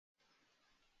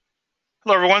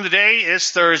Hello, everyone. Today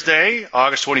is Thursday,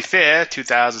 August 25th,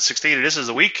 2016, and this is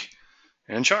the Week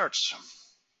in Charts.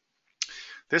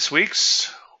 This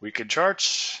week's Week in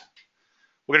Charts,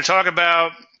 we're going to talk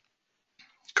about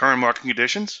current market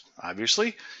conditions,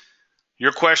 obviously,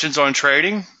 your questions on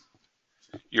trading,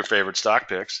 your favorite stock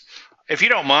picks. If you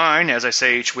don't mind, as I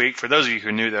say each week, for those of you who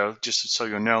are new, though, just so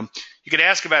you know, you can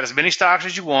ask about as many stocks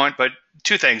as you want, but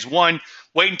two things. One,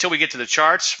 wait until we get to the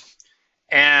charts.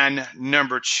 And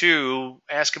number two,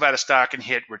 ask about a stock and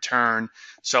hit return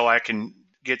so I can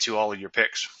get to all of your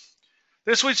picks.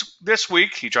 This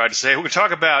week, he tried to say, we're going to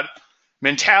talk about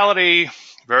mentality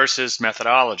versus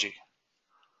methodology.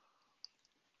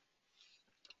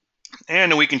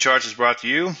 And the Week in Charts is brought to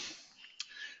you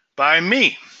by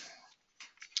me.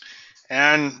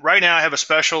 And right now I have a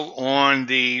special on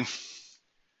the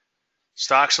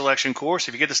stock selection course.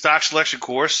 If you get the stock selection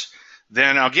course,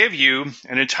 then I'll give you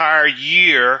an entire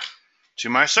year to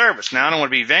my service. Now, I don't want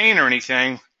to be vain or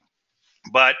anything,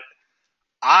 but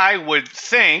I would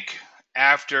think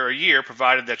after a year,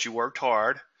 provided that you worked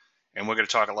hard, and we're going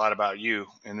to talk a lot about you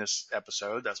in this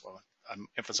episode. That's why I'm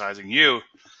emphasizing you.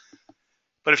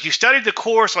 But if you studied the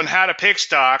course on how to pick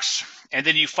stocks and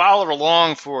then you followed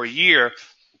along for a year,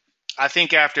 I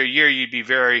think after a year you'd be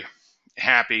very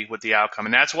happy with the outcome.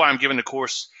 And that's why I'm giving the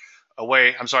course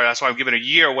away. That's why I'm giving a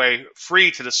year away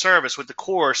free to the service with the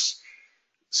course,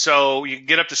 so you can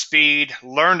get up to speed,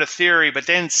 learn the theory, but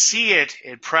then see it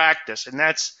in practice. And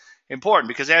that's important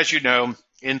because, as you know,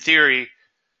 in theory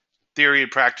and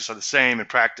practice are the same. In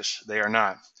practice, they are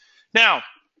not. Now,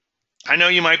 I know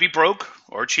you might be broke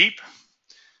or cheap.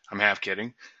 I'm half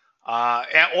kidding.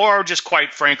 Or just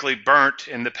quite frankly burnt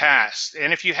in the past.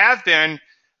 And if you have been,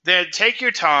 then take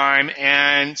your time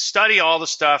and study all the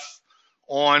stuff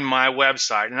on my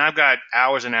website. And I've got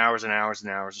hours and hours and hours and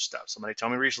hours of stuff. Somebody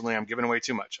told me recently I'm giving away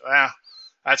too much.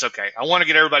 That's okay. I want to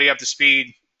get everybody up to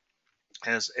speed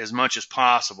as much as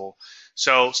possible.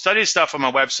 So study stuff on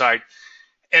my website.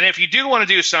 And if you do want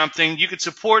to do something, you can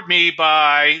support me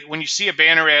by, when you see a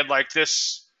banner ad like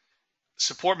this,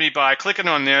 support me by clicking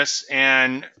on this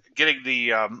and getting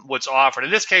the what's offered.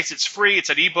 In this case, it's free. It's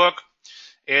an ebook.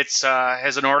 It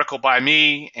has an article by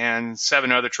me and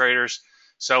 7 other traders.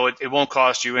 So it won't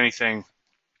cost you anything.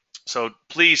 So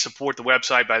please support the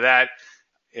website by that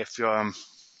if you're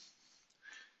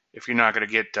not going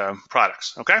to get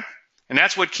products, okay? And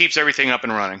that's what keeps everything up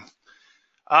and running.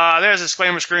 There's a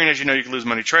disclaimer screen. As you know, you can lose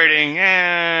money trading.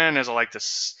 And as I like to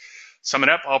sum it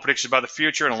up, all predictions about the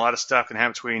future and a lot of stuff can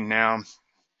happen between now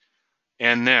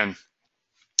and then.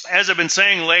 As I've been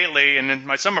saying lately, and then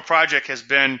my summer project has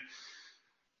been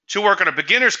to work on a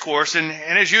beginner's course, and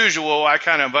as usual, I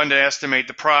kind of underestimate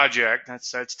the project.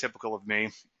 That's typical of me.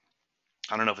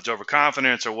 I don't know if it's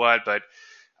overconfidence or what, but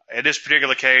in this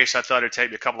particular case, I thought it'd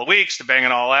take me a couple of weeks to bang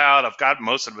it all out. I've got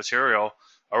most of the material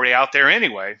already out there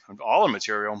anyway, all the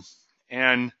material.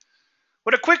 And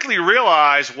what I quickly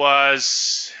realized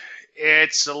was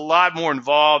it's a lot more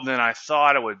involved than I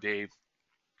thought it would be.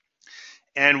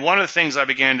 And one of the things I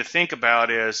began to think about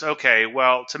is, okay,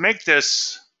 well, to make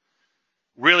this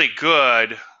really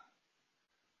good,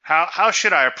 how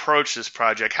should I approach this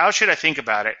project? How should I think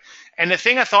about it? And the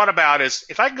thing I thought about is,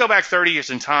 if I could go back 30 years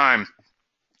in time,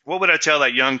 what would I tell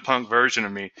that young punk version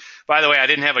of me? By the way, I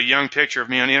didn't have a young picture of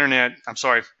me on the internet. I'm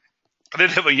sorry. I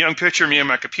didn't have a young picture of me on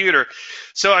my computer.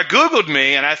 So I Googled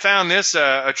me, and I found this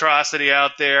atrocity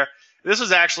out there. This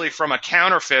was actually from a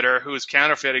counterfeiter who was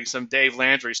counterfeiting some Dave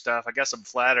Landry stuff. I guess I'm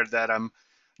flattered that I'm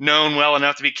known well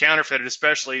enough to be counterfeited,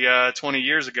 especially 20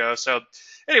 years ago. So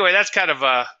anyway, that's kind of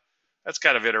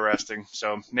interesting.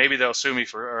 So maybe they'll sue me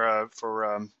for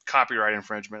copyright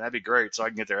infringement. That'd be great, so I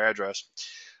can get their address.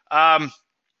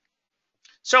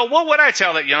 So what would I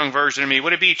tell that young version of me?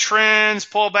 Would it be trends,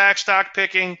 pullback, stock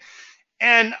picking?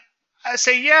 And I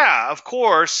say, yeah, of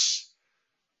course.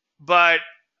 But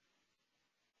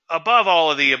above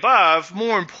all of the above,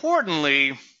 more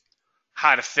importantly,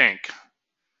 how to think.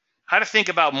 How to think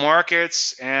about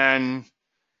markets and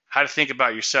how to think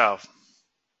about yourself.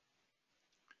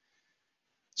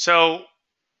 So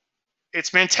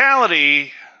it's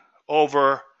mentality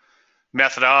over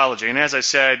methodology. And as I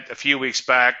said a few weeks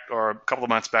back, or a couple of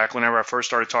months back, whenever I first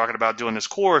started talking about doing this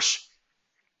course,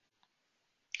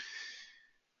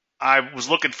 I was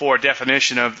looking for a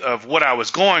definition of what I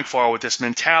was going for with this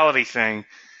mentality thing.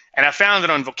 And I found it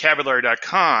on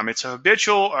vocabulary.com. It's a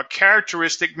habitual or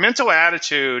characteristic mental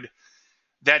attitude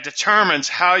that determines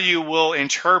how you will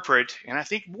interpret, and I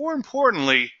think more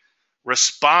importantly,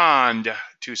 respond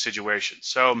to situations.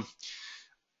 So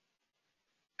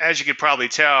as you could probably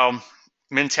tell,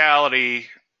 mentality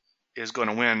is going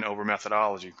to win over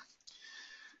methodology.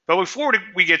 But before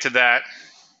we get to that,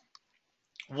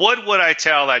 what would I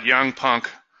tell that young punk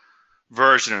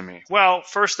version of me? Well,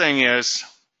 first thing is,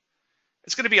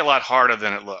 it's going to be a lot harder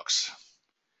than it looks.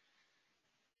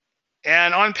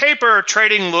 And on paper,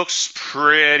 trading looks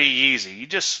pretty easy. You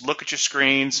just look at your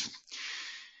screens,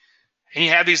 and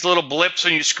you have these little blips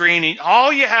on your screen. And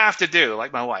all you have to do,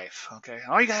 like my wife, okay,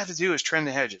 all you have to do is trim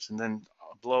the hedges and then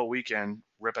blow a weekend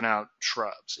ripping out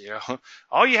shrubs. You know,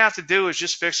 all you have to do is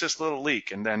just fix this little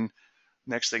leak, and then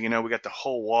next thing you know, we got the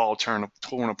whole wall torn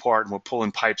apart, and we're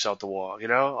pulling pipes out the wall. You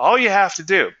know, all you have to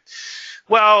do.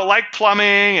 Well, like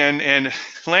plumbing and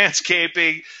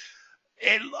landscaping,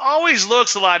 it always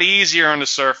looks a lot easier on the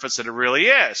surface than it really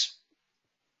is.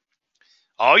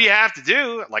 All you have to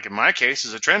do, like in my case,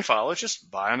 as a trend follower, is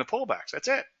just buy on the pullbacks. That's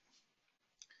it.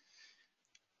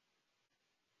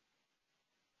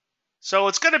 So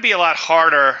it's going to be a lot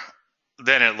harder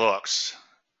than it looks.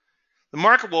 The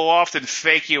market will often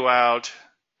fake you out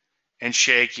and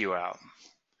shake you out.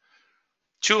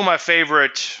 Two of my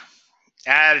favorite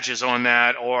adages on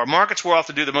that are markets will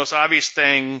often do the most obvious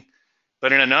thing,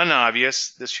 but in an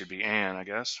unobvious, this should be Ann, I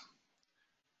guess,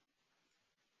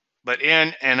 but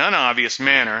in an unobvious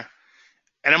manner.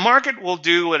 And a market will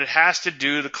do what it has to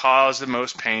do to cause the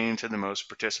most pain to the most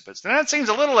participants. Now that seems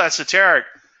a little esoteric,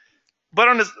 but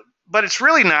it's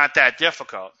really not that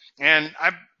difficult. And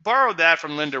I borrowed that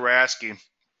from Linda Rasky,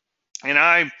 and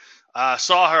I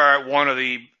saw her at one of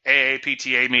the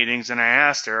AAPTA meetings, and I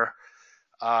asked her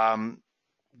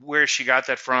where she got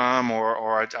that from,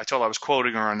 or I told her I was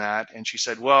quoting her on that, and she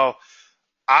said, well,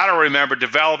 I don't remember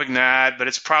developing that, but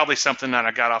it's probably something that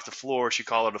I got off the floor. She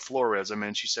called it a floorism,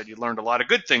 and she said you learned a lot of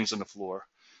good things on the floor.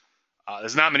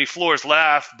 There's not many floors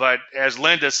left, but as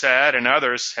Linda said and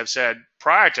others have said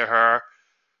prior to her,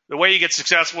 the way you get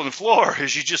successful on the floor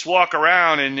is you just walk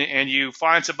around and you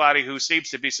find somebody who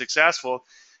seems to be successful,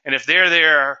 and if they're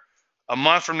there a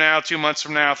month from now, 2 months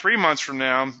from now, 3 months from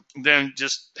now, then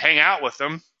just hang out with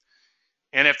them.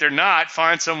 And if they're not,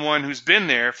 find someone who's been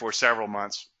there for several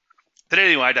months. But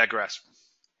anyway, I digress.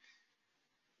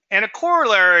 And a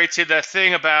corollary to the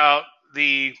thing about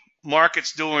the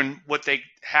markets doing what they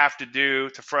have to do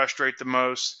to frustrate the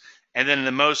most, and then in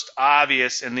the most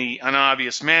obvious and the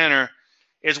unobvious manner,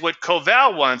 is what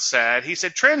Covell once said. He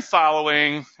said, trend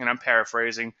following, and I'm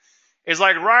paraphrasing, is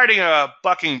like riding a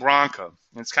bucking bronco.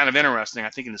 And it's kind of interesting.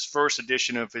 I think in his first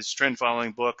edition of his trend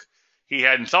following book, he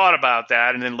hadn't thought about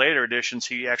that, and in later editions,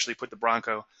 he actually put the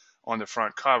bronco on the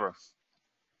front cover.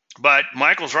 But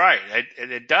Michael's right.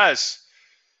 It does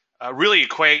really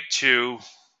equate to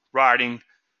riding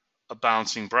a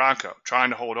bouncing bronco,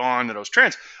 trying to hold on to those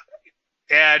trends.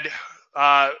 And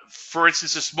for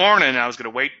instance, this morning, I was going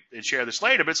to wait and share this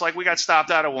later, but it's like we got stopped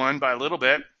out of one by a little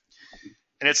bit.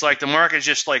 And it's like the market's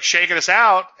just like shaking us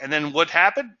out. And then what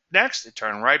happened next? It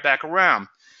turned right back around.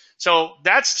 So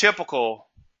that's typical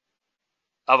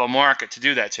of a market to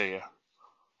do that to you.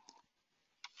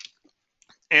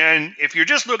 And if you're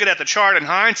just looking at the chart in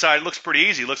hindsight, it looks pretty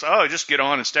easy. It looks, oh, just get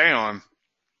on and stay on.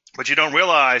 But you don't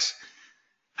realize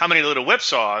how many little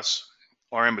whipsaws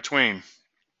are in between.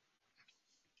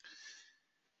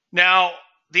 Now,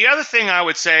 the other thing I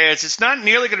would say is it's not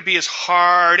nearly going to be as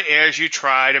hard as you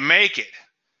try to make it.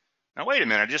 Now, wait a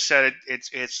minute. I just said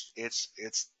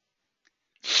it's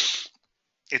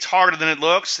harder than it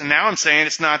looks, and now I'm saying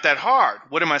it's not that hard.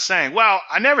 What am I saying? Well,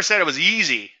 I never said it was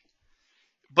easy,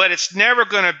 but it's never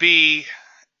going to be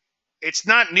 – it's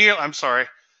not near – I'm sorry.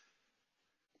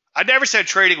 I never said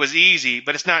trading was easy,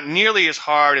 but it's not nearly as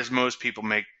hard as most people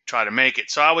try to make it.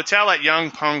 So I would tell that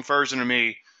young punk version of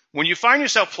me, when you find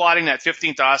yourself plotting that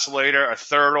 15th oscillator, a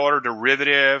third order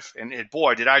derivative, and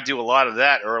boy, did I do a lot of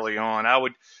that early on. I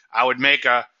would make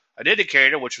an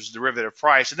indicator, which was derivative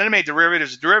price, and then I made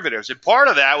derivatives. And part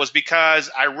of that was because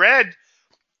I read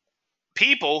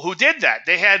people who did that.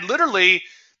 They had literally,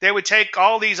 they would take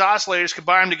all these oscillators,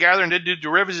 combine them together, and then do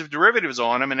derivatives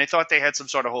on them, and they thought they had some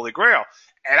sort of holy grail.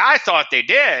 And I thought they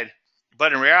did,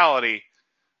 but in reality,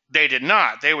 they did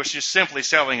not. They were just simply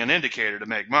selling an indicator to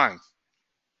make money.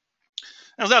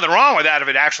 There's nothing wrong with that if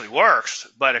it actually works,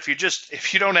 but if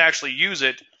you don't actually use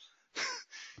it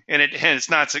and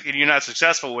you're not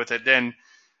successful with it, then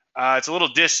it's a little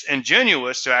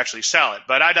disingenuous to actually sell it.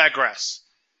 But I digress.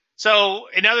 So,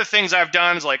 in other things I've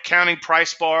done is like counting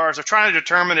price bars or trying to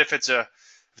determine if it's a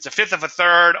fifth of a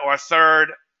third or a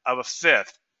third of a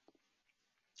fifth.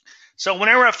 So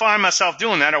whenever I find myself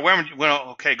doing that, or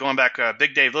going back,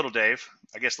 Big Dave, Little Dave,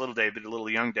 I guess Little Dave, but a little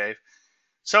young Dave.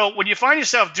 So when you find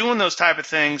yourself doing those type of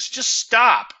things, just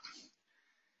stop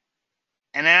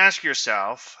and ask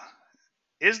yourself,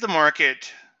 is the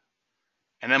market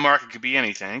And that market could be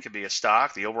anything. It could be a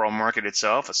stock, the overall market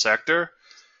itself, a sector,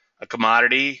 a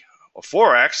commodity, or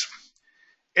Forex.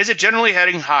 Is it generally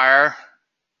heading higher?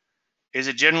 Is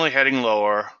it generally heading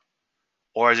lower?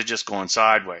 Or is it just going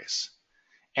sideways?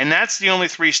 And that's the only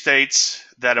three states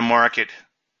that a market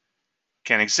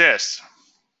can exist.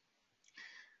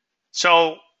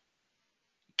 So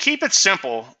keep it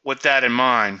simple with that in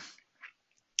mind.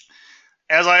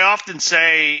 As I often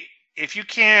say, if you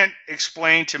can't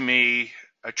explain to me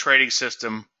a trading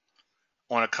system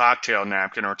on a cocktail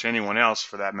napkin, or to anyone else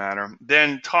for that matter,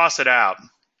 then toss it out.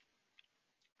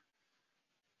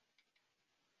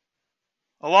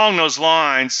 Along those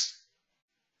lines,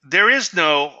 there is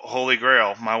no holy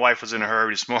grail. My wife was in a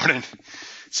hurry this morning,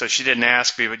 so she didn't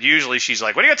ask me, but usually she's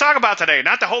like, what are you going to talk about today?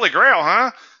 Not the holy grail,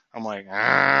 huh? I'm like,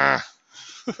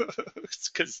 It's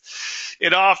because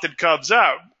it often comes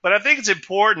up. But I think it's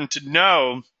important to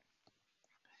know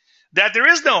that there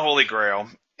is no holy grail.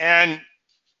 And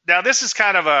now this is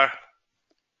kind of a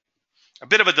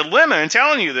bit of a dilemma in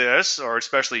telling you this, or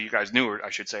especially you guys newer, I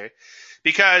should say,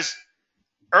 because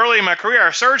early in my career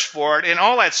I searched for it, and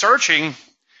all that searching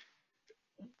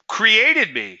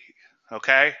created me,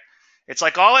 okay? It's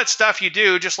like all that stuff you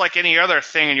do, just like any other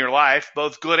thing in your life,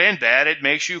 both good and bad, it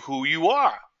makes you who you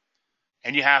are.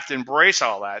 And you have to embrace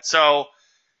all that. So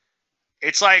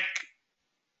it's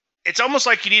almost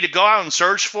like you need to go out and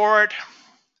search for it.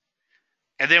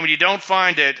 And then when you don't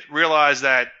find it, realize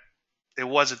that it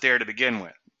wasn't there to begin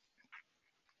with.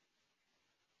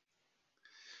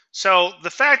 So the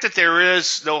fact that there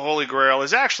is no holy grail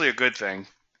is actually a good thing.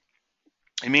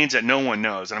 It means that no one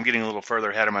knows. And I'm getting a little further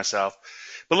ahead of myself.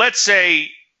 But let's say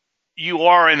you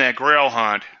are in that grail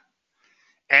hunt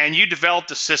and you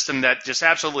developed a system that just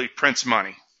absolutely prints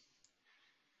money.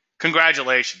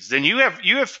 Congratulations. Then you have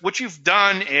what you've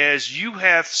done is you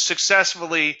have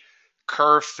successfully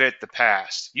curve fit the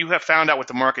past. You have found out what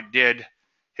the market did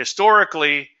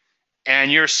historically,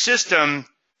 and your system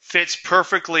fits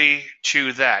perfectly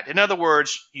to that. In other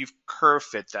words, you've curve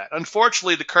fit that.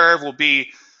 Unfortunately, the curve will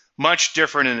be much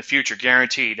different in the future,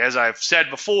 guaranteed. As I've said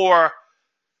before,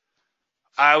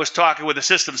 I was talking with a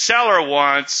system seller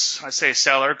once. I say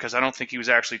seller because I don't think he was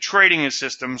actually trading his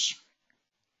systems.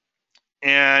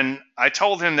 And I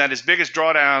told him that his biggest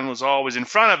drawdown was always in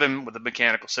front of him with a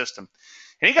mechanical system.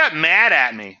 And he got mad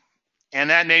at me.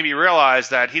 And that made me realize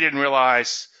that he didn't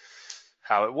realize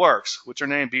how it works. What's her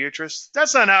name, Beatrice?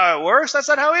 That's not how it works. That's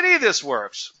not how any of this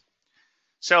works.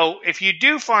 So if you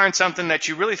do find something that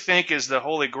you really think is the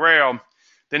Holy Grail,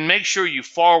 then make sure you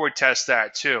forward test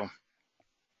that too.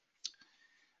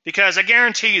 Because I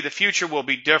guarantee you the future will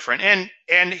be different.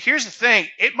 And here's the thing.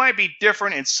 It might be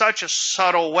different in such a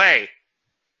subtle way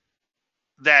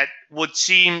that would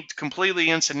seem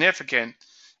completely insignificant,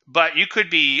 but you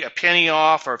could be a penny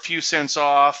off or a few cents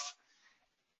off,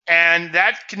 and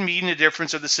that can mean the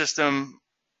difference of the system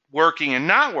working and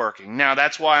not working. Now,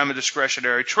 that's why I'm a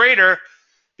discretionary trader,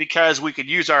 because we could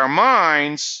use our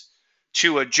minds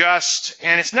to adjust,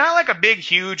 and it's not like a big,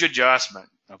 huge adjustment,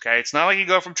 okay? It's not like you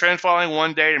go from trend following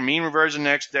one day to mean reversion the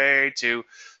next day to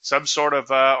some sort of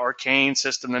arcane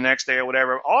system the next day or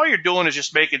whatever. All you're doing is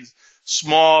just making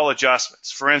small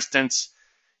adjustments. For instance,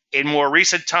 in more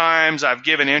recent times, I've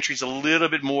given entries a little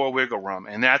bit more wiggle room,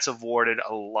 and that's avoided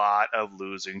a lot of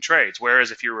losing trades. Whereas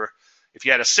if you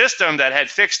had a system that had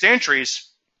fixed entries,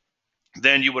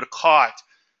 then you would have caught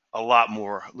a lot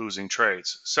more losing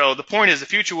trades. So the point is the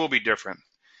future will be different.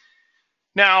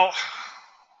 Now,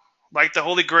 like the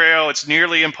Holy Grail, it's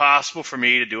nearly impossible for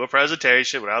me to do a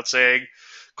presentation without saying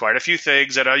quite a few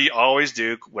things that I always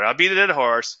do, without beating a dead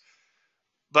horse.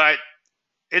 But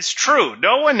it's true.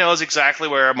 No one knows exactly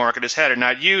where our market is headed.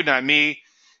 Not you, not me,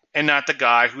 and not the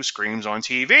guy who screams on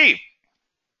TV.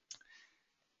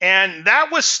 And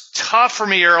that was tough for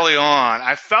me early on.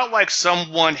 I felt like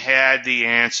someone had the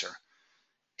answer.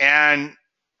 And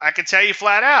I can tell you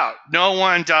flat out, no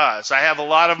one does. I have a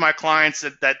lot of my clients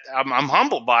that I'm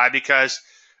humbled by because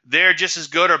they're just as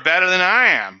good or better than I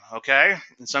am, okay?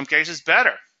 In some cases,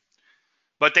 better.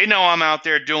 But they know I'm out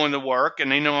there doing the work,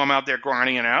 and they know I'm out there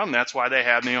grinding it out, and that's why they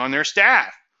have me on their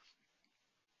staff.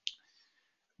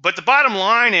 But the bottom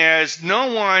line is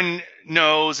no one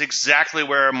knows exactly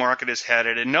where a market is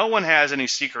headed, and no one has any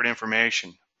secret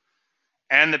information.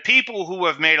 And the people who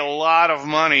have made a lot of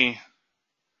money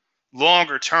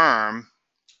longer term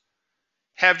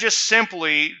have just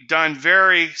simply done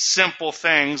very simple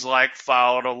things like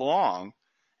followed along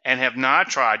and have not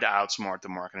tried to outsmart the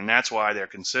market, and that's why they're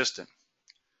consistent.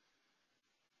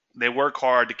 They work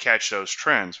hard to catch those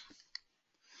trends.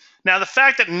 Now, the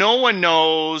fact that no one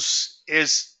knows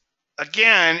is,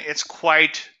 again, it's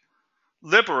quite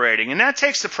liberating, and that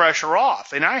takes the pressure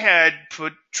off. And I had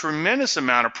put tremendous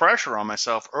amount of pressure on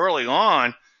myself early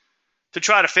on to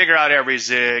try to figure out every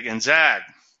zig and zag.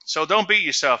 So don't beat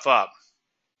yourself up.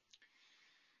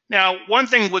 Now, one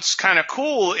thing what's kind of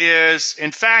cool is,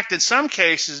 in fact, in some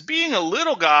cases, being a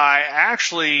little guy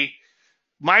actually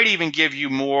might even give you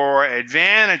more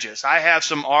advantages. I have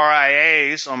some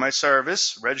RIAs on my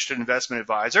service, Registered Investment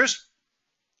Advisors,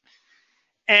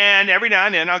 and every now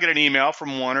and then I'll get an email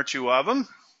from one or two of them,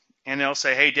 and they'll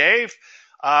say, hey, Dave,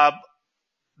 that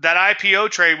IPO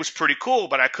trade was pretty cool,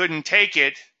 but I couldn't take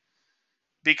it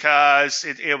because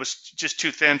it was just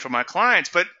too thin for my clients,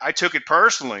 but I took it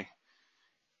personally.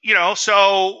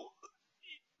 So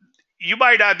you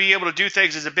might not be able to do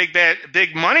things as a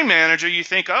big money manager. You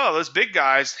think, oh, those big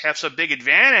guys have some big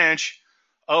advantage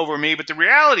over me. But the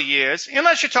reality is,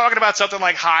 unless you're talking about something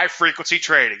like high frequency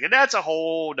trading, and that's a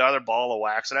whole other ball of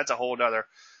wax, and that's a whole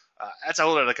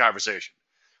other conversation.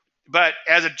 But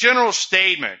as a general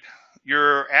statement,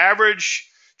 your average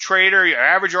trader, your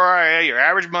average RIA, your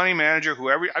average money manager,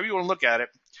 however you want to look at it,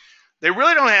 they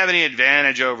really don't have any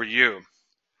advantage over you.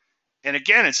 And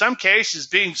again, in some cases,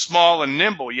 being small and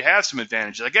nimble, you have some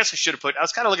advantages. I guess I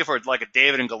was kind of looking for like a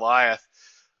David and Goliath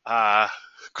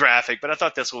graphic, but I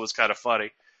thought this one was kind of funny.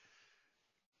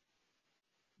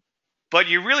 But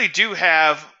you really do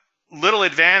have little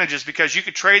advantages because you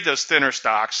could trade those thinner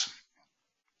stocks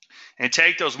and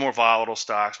take those more volatile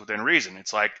stocks within reason.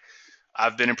 It's like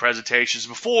I've been in presentations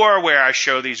before where I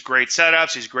show these great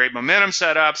setups, these great momentum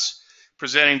setups,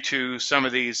 presenting to some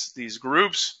of these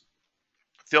groups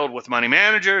filled with money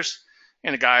managers,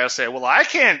 and a guy will say, well, I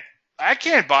can't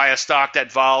buy a stock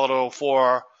that volatile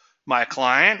for my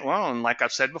client. Well, and like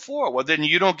I've said before, well, then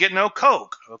you don't get no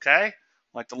Coke, okay?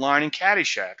 Like the line in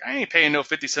Caddyshack. I ain't paying no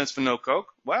 50 cents for no Coke.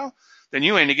 Well, then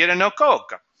you ain't getting no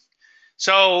Coke.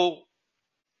 So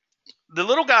the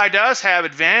little guy does have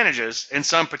advantages in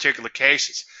some particular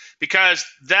cases because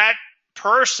that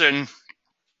person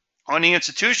on the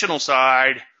institutional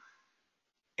side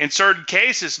in certain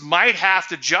cases might have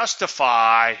to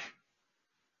justify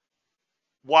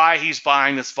why he's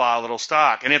buying this volatile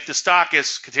stock. And if the stock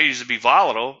continues to be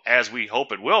volatile, as we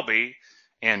hope it will be,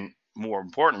 and more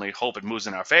importantly, hope it moves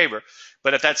in our favor,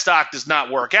 but if that stock does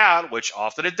not work out, which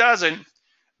often it doesn't,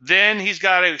 then he's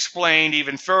got to explain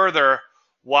even further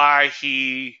why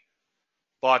he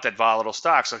bought that volatile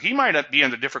stock. So he might be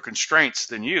under different constraints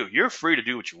than you. You're free to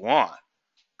do what you want,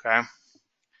 okay?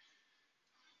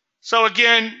 So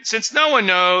again, since no one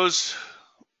knows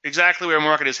exactly where the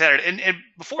market is headed, and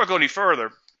before I go any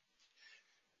further,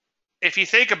 if you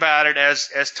think about it,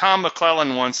 as Tom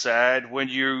McClellan once said, when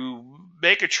you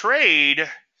make a trade,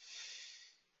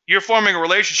 you're forming a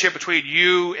relationship between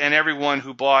you and everyone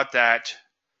who bought that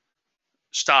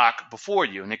stock before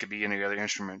you, and it could be any other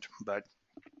instrument.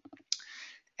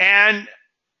 And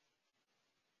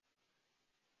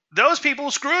those people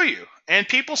screw you. And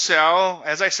people sell,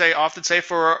 as I often say,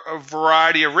 for a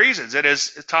variety of reasons. It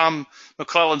is Tom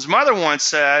McClellan's mother once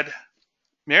said,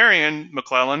 Marion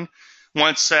McClellan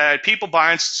once said, people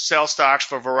buy and sell stocks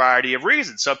for a variety of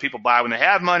reasons. Some people buy when they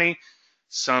have money,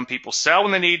 some people sell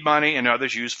when they need money, and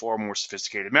others use far more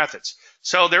sophisticated methods.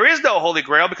 So there is no holy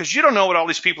grail because you don't know what all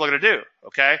these people are going to do,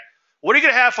 okay? What are you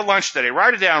going to have for lunch today?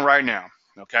 Write it down right now,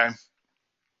 okay?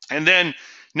 And then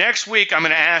next week, I'm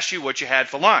going to ask you what you had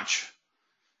for lunch.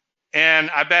 And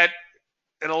I bet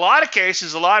in a lot of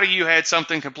cases, a lot of you had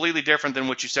something completely different than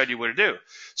what you said you would do.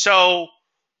 So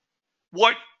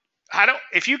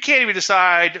if you can't even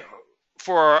decide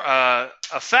for a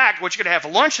fact what you're going to have for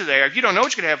lunch today, or if you don't know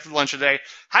what you're going to have for lunch today,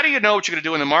 how do you know what you're going to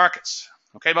do in the markets?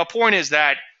 Okay, my point is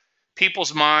that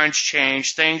people's minds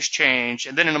change, things change,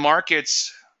 and then in the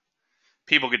markets,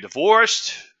 people get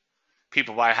divorced,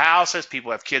 people buy houses,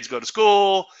 people have kids go to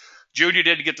school. Junior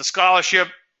didn't get the scholarship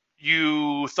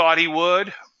you thought he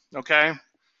would, okay?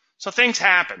 So things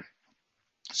happen.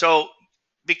 So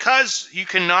because you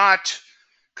cannot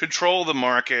control the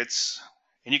markets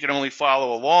and you can only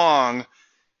follow along,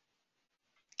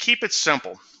 keep it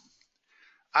simple.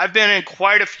 I've been in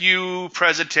quite a few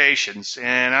presentations,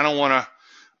 and I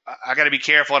got to be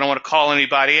careful. I don't want to call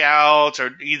anybody out,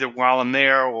 or either while I'm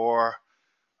there or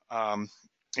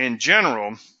in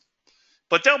general.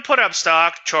 But they'll put up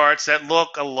stock charts that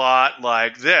look a lot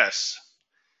like this.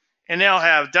 And they'll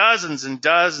have dozens and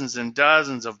dozens and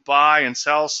dozens of buy and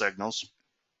sell signals.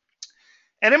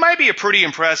 And it might be a pretty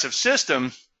impressive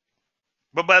system,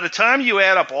 but by the time you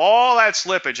add up all that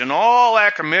slippage and all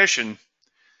that commission,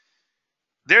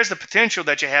 there's the potential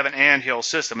that you have an anthill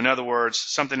system. In other words,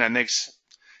 something that makes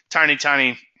tiny,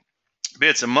 tiny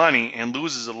bits of money and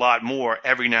loses a lot more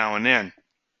every now and then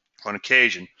on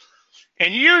occasion.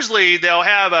 And usually they'll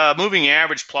have a moving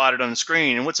average plotted on the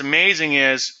screen. And what's amazing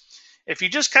is if you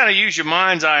just kind of use your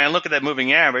mind's eye and look at that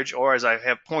moving average, or as I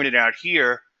have pointed out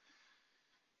here,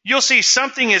 you'll see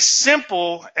something as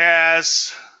simple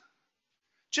as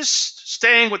just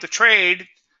staying with the trade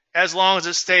as long as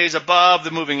it stays above the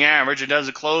moving average and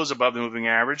doesn't close above the moving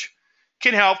average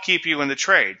can help keep you in the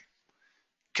trade.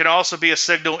 Can also be a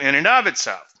signal in and of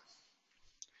itself.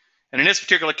 And in this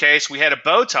particular case, we had a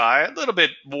bow tie, a little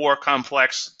bit more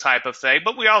complex type of thing,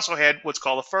 but we also had what's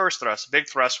called a first thrust, a big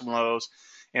thrust from lows,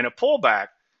 and a pullback.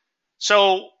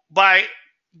 So by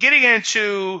getting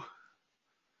into,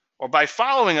 or by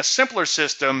following a simpler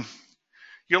system,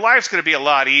 your life's going to be a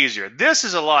lot easier. This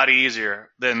is a lot easier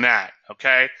than that,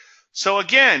 okay? So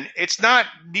again, it's not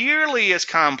nearly as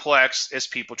complex as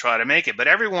people try to make it, but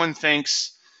everyone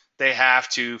thinks they have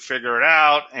to figure it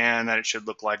out and that it should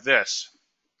look like this.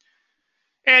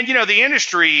 And, you know, the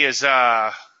industry is,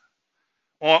 on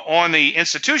the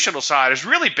institutional side, is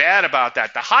really bad about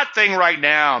that. The hot thing right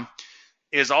now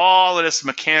is all of this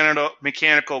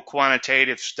mechanical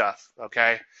quantitative stuff,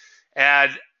 okay? And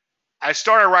I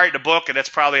started writing a book, and that's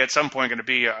probably at some point going to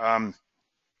be,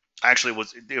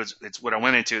 it's what I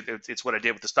went into. It's what I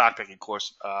did with the stock picking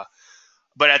course.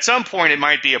 But at some point, it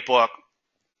might be a book.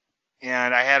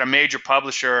 And I had a major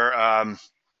publisher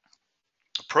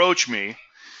approach me.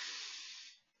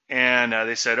 And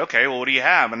they said, okay, well, what do you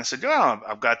have? And I said, oh,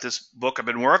 I've got this book I've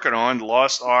been working on, The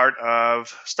Lost Art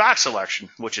of Stock Selection,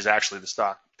 which is actually the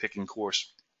stock picking course.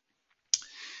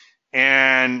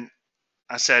 And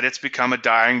I said, it's become a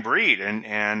dying breed.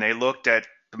 And they looked at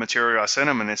the material I sent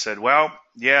them and they said, well,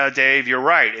 yeah, Dave, you're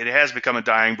right. It has become a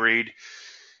dying breed.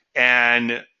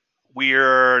 And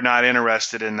we're not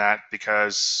interested in that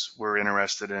because we're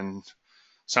interested in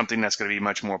something that's going to be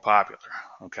much more popular.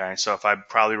 Okay, so if I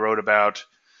probably wrote about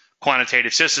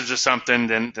quantitative systems or something,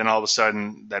 then all of a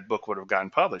sudden that book would have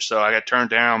gotten published. So I got turned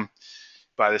down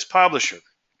by this publisher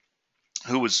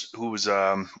who was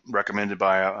recommended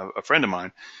by a friend of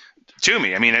mine to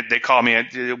me. I mean, they called me.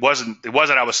 I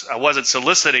wasn't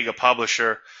soliciting a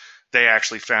publisher. They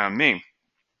actually found me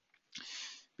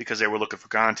because they were looking for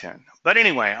content. But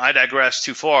anyway, I digress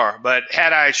too far. But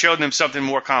had I showed them something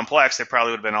more complex, they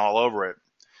probably would have been all over it,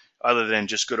 other than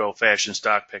just good old-fashioned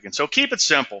stock picking. So keep it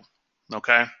simple,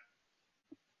 okay?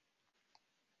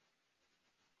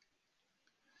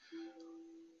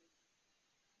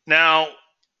 Now,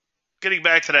 getting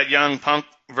back to that young punk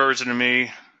version of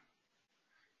me,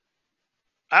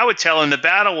 I would tell him the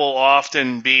battle will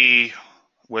often be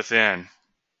within.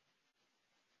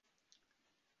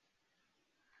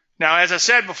 Now, as I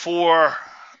said before,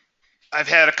 I've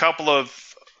had a couple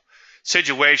of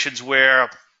situations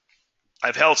where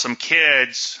I've helped some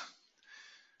kids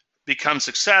become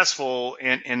successful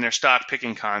in their stock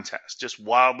picking contest, just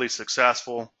wildly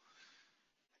successful,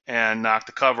 and knock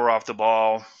the cover off the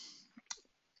ball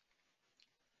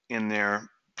in their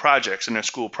projects, in their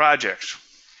school projects.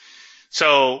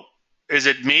 So is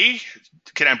it me?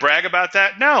 Can I brag about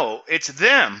that? No, it's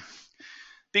them.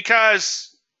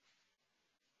 Because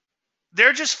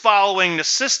they're just following the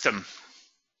system.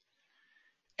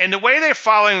 And the way they're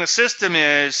following the system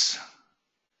is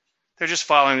they're just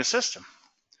following the system.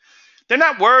 They're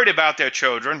not worried about their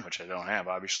children, which I don't have,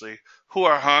 obviously, who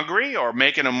are hungry or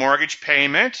making a mortgage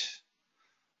payment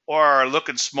or are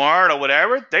looking smart or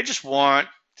whatever. They just want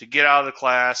to get out of the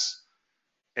class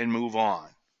and move on,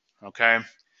 okay?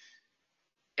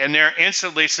 And they're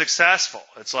instantly successful.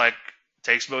 It's like it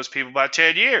takes most people about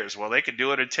 10 years. Well, they could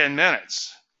do it in 10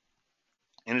 minutes.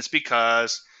 And it's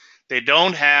because they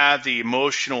don't have the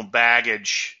emotional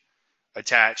baggage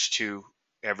attached to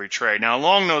every trade. Now,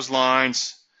 along those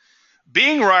lines,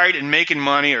 being right and making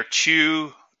money are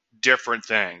two different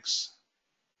things.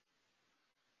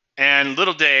 And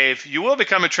little Dave, you will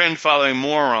become a trend-following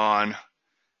moron.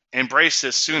 Embrace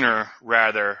this sooner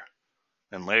rather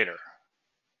than later.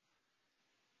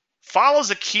 Follow is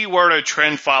the key word of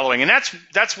trend following, and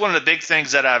that's one of the big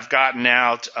things that I've gotten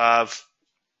out of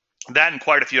that and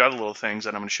quite a few other little things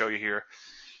that I'm going to show you here.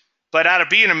 But out of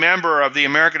being a member of the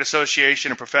American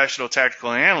Association of Professional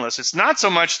Technical Analysts, it's not so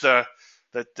much the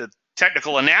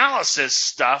technical analysis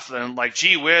stuff and like,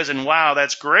 gee whiz, and wow,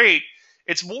 that's great.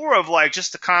 It's more of like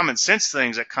just the common sense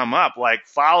things that come up, like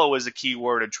follow is the key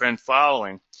word of trend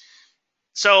following.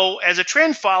 So as a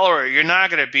trend follower, you're not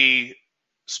going to be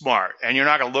smart, and you're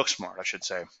not going to look smart, I should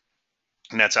say.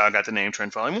 And that's how I got the name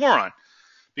trend following moron,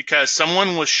 because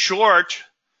someone was short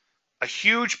a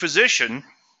huge position,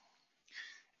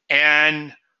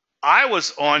 and I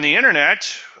was on the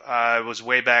internet. I was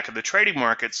way back in the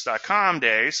tradingmarkets.com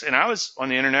days, and I was on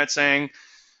the internet saying,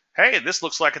 hey, this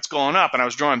looks like it's going up. And I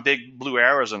was drawing big blue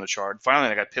arrows on the chart.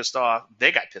 Finally, I got pissed off.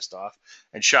 They got pissed off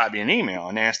and shot me an email,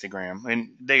 a nastygram. And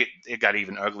it got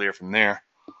even uglier from there.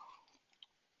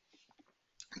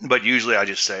 But usually I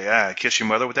just say, kiss your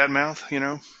mother with that mouth, you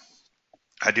know.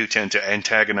 I do tend to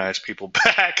antagonize people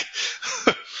back.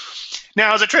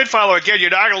 Now, as a trade follower, again, you're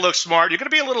not going to look smart. You're going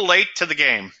to be a little late to the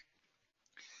game.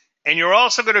 And you're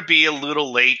also going to be a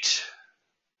little late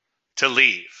to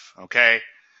leave, okay?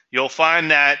 You'll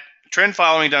find that trend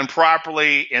following done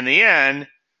properly in the end,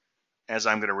 as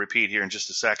I'm going to repeat here in just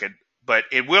a second, but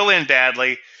it will end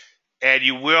badly, and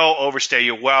you will overstay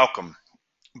your welcome.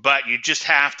 But you just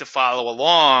have to follow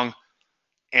along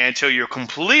until you're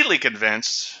completely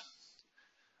convinced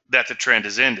that the trend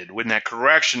has ended, when that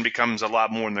correction becomes a lot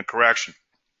more than the correction.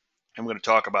 I'm going to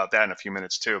talk about that in a few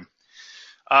minutes too.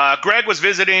 Greg was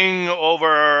visiting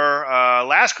over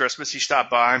last Christmas. He stopped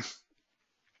by,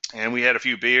 and we had a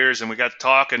few beers, and we got to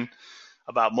talking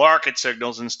about market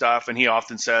signals and stuff. And he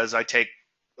often says, I take,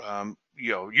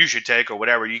 you should take, or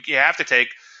whatever. You have to take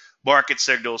market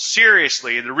signals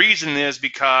seriously. The reason is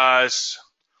because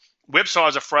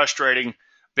whipsaws are frustrating.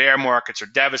 Bear markets are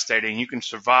devastating. You can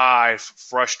survive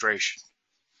frustration.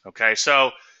 Okay,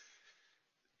 so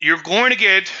you're going to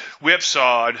get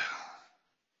whipsawed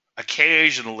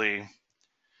occasionally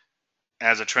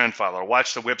as a trend follower.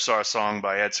 Watch the Whipsaw song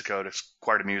by Ed Secote. It's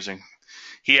quite amusing.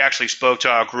 He actually spoke to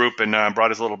our group and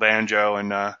brought his little banjo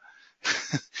and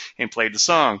and played the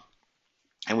song.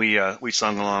 And we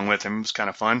sung along with him. It was kind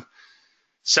of fun.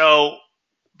 So,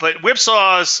 but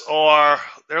whipsaws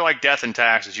they're like death and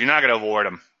taxes. You're not going to avoid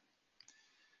them.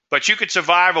 But you could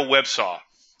survive a whipsaw,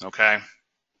 okay?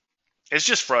 It's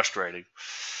just frustrating.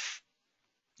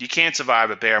 You can't survive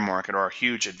a bear market or a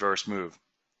huge adverse move.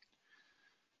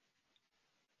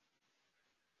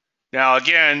 Now,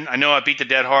 again, I know I beat the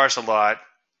dead horse a lot.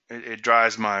 It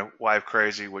drives my wife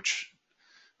crazy, which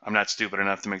I'm not stupid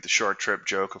enough to make the short trip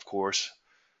joke, of course.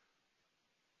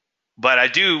 But I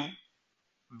do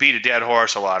beat a dead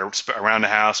horse a lot around the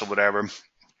house or whatever.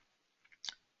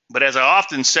 But as I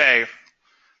often say,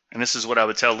 and this is what I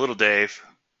would tell little Dave,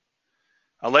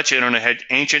 I'll let you in on an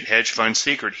ancient hedge fund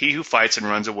secret. He who fights and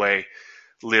runs away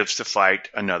lives to fight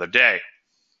another day.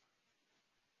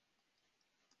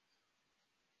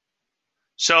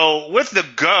 So with the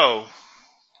go,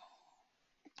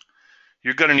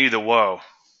 you're going to need the whoa,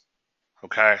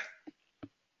 okay?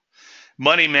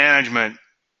 Money management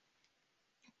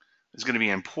is going to be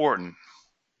important.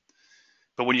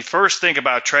 But when you first think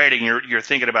about trading, you're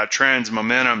thinking about trends,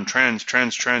 momentum, trends.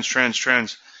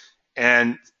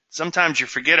 And sometimes you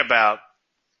forget about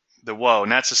the whoa.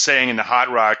 And that's a saying in the hot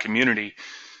rod community.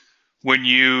 When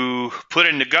you put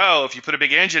in the go, if you put a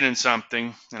big engine in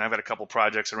something, and I've got a couple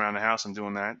projects around the house I'm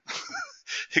doing that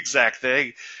exact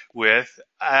thing with,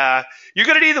 you're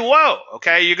going to need the whoa,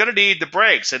 okay? You're going to need the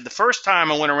brakes. And the first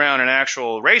time I went around an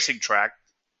actual racing track,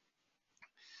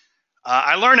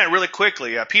 I learned that really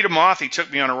quickly. Peter Mothy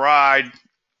took me on a ride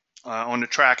on the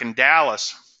track in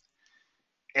Dallas.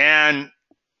 And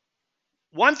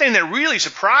one thing that really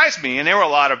surprised me, and there were a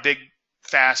lot of big,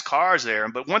 fast cars there,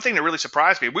 but one thing that really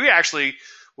surprised me, we actually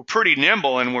were pretty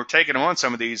nimble and we're taking on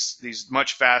some of these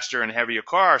much faster and heavier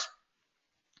cars.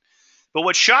 But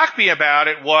what shocked me about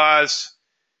it was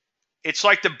it's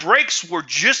like the brakes were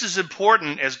just as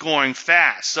important as going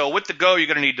fast. So with the go, you're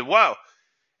going to need the whoa.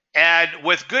 And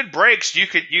with good brakes, you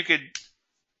have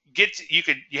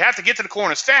to get to the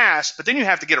corners fast, but then you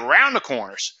have to get around the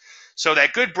corners. So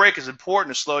that good brake is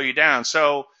important to slow you down.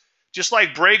 So just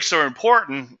like brakes are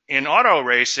important in auto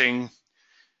racing,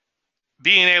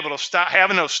 being able to stop,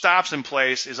 having those stops in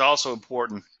place is also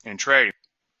important in trading.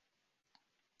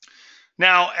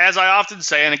 Now, as I often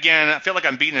say, and again, I feel like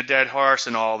I'm beating a dead horse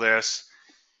in all this,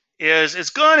 is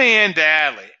it's going to end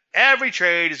badly. Every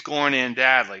trade is going to end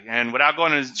badly. And without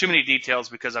going into too many details,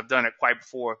 because I've done it quite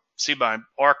before, see my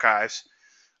archives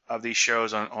of these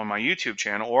shows on my YouTube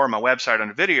channel or my website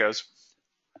under videos,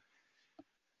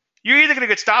 you're either going to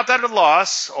get stopped at a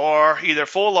loss or either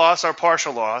full loss or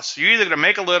partial loss. You're either going to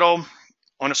make a little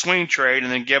on a swing trade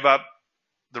and then give up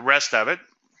the rest of it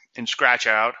and scratch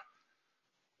out,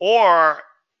 or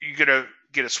you're going to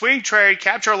get a swing trade,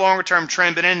 capture a longer-term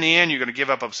trend, but in the end, you're going to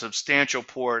give up a substantial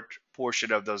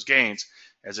portion of those gains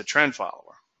as a trend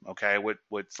follower. Okay, what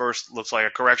first looks like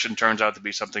a correction turns out to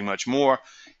be something much more,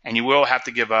 and you will have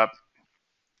to give up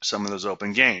some of those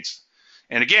open gains.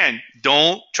 And again,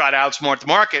 don't try to outsmart the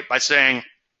market by saying,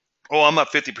 oh, I'm up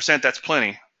 50%, that's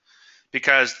plenty,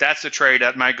 because that's the trade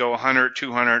that might go 100,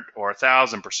 200, or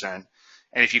 1,000%.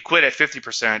 And if you quit at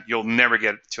 50%, you'll never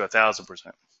get to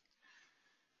 1,000%.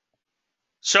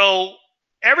 So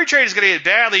every trade is going to get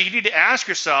badly. You need to ask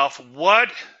yourself,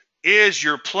 what is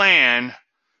your plan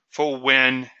for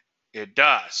when it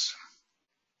does?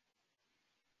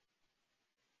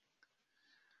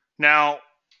 Now,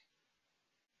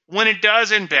 when it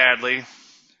does end badly,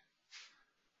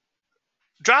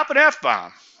 drop an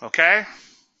F-bomb, okay?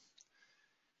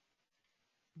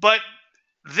 But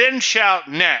then shout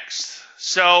next.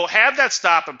 So have that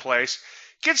stop in place.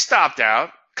 Get stopped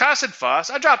out. Cuss and fuss.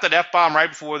 I dropped an F-bomb right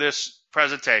before this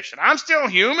presentation. I'm still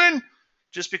human.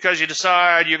 Just because you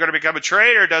decide you're going to become a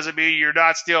trader doesn't mean you're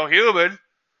not still human.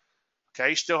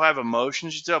 Okay, you still have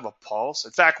emotions. You still have a pulse.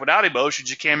 In fact, without emotions,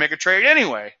 you can't make a trade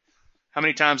anyway. How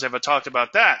many times have I talked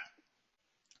about that?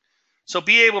 So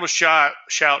be able to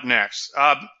shout next.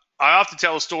 I often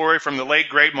tell a story from the late,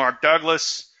 great Mark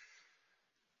Douglas.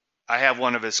 I have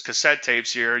one of his cassette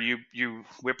tapes here. You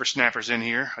whippersnappers in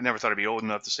here. I never thought I'd be old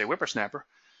enough to say whippersnapper.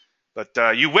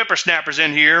 But you whippersnappers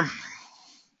in here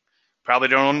probably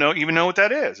don't even know what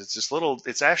that is. It's this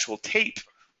it's actual tape.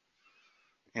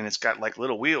 And it's got like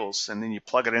little wheels. And then you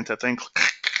plug it into a thing.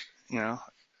 You know.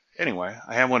 Anyway,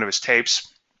 I have one of his tapes.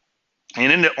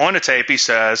 And on the tape,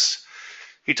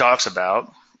 he talks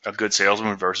about a good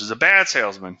salesman versus a bad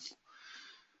salesman.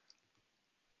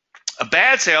 A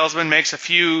bad salesman makes a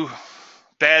few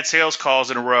bad sales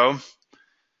calls in a row,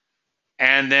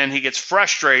 and then he gets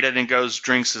frustrated and goes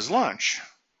drinks his lunch.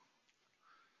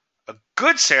 A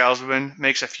good salesman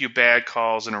makes a few bad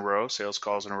calls in a row, sales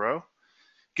calls in a row,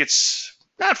 gets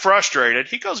not frustrated,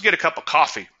 he goes get a cup of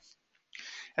coffee.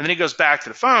 And then he goes back to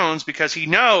the phones because he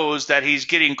knows that he's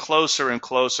getting closer and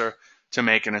closer to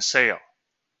making a sale.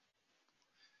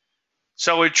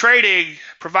 So in trading,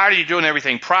 provided you're doing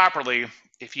everything properly,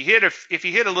 if you hit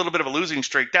a little bit of a losing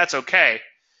streak, that's okay,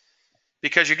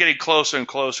 because you're getting closer and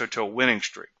closer to a winning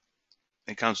streak.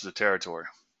 It comes to the territory.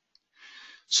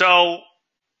 So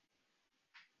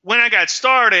when I got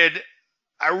started,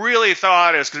 I really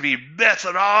thought it was going to be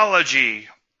methodology,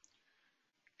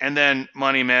 and then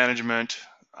money management.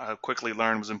 I quickly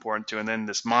learned was important too, and then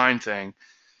this mind thing.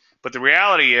 But the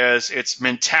reality is, it's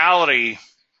mentality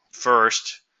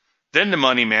first, then the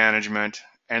money management,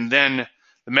 and then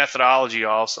the methodology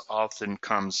also often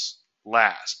comes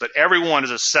last. But everyone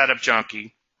is a setup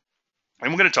junkie.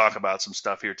 And we're going to talk about some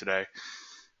stuff here today,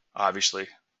 obviously.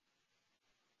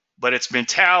 But it's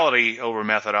mentality over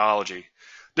methodology.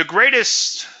 The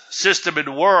greatest system in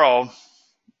the world,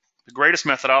 the greatest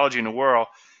methodology in the world,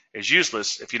 is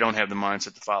useless if you don't have the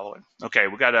mindset to follow it. Okay,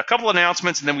 we got a couple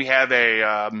announcements, and then we have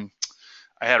I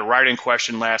had a write-in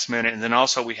question last minute, and then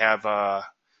also we have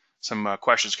some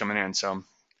questions coming in. So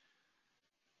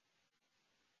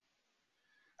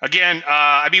again,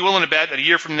 I'd be willing to bet that a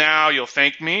year from now you'll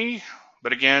thank me,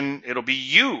 but again, it'll be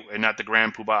you and not the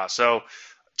grand poobah. So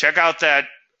check out that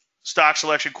stock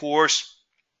selection course,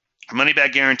 money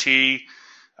back guarantee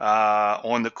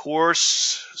on the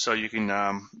course, so you can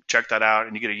check that out,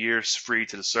 and you get a year's free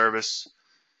to the service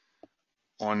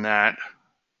on that.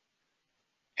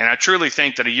 And I truly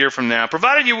think that a year from now,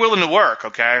 provided you're willing to work,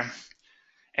 okay?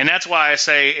 And that's why I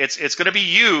say it's going to be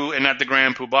you and not the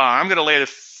grand poobah. I'm going to lay the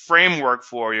framework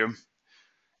for you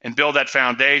and build that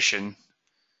foundation,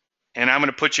 and I'm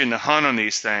going to put you in the hunt on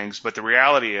these things, but the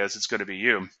reality is it's going to be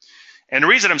you. And the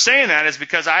reason I'm saying that is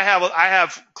because I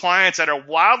have clients that are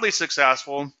wildly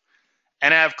successful,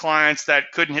 and I have clients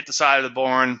that couldn't hit the side of the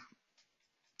barn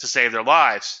to save their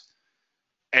lives.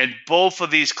 And both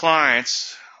of these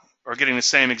clients are getting the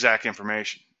same exact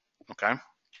information. Okay?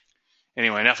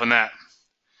 Anyway, enough on that.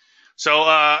 So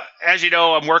as you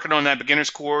know, I'm working on that beginner's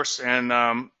course, and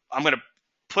I'm going to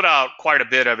put out quite a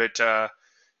bit of it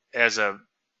as a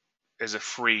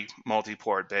free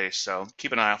multi-port base. So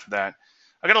keep an eye out for that.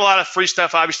 I got a lot of free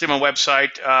stuff, obviously, on my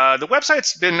website. The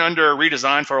website's been under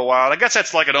redesign for a while. I guess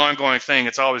that's like an ongoing thing.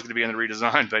 It's always going to be under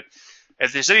redesign. But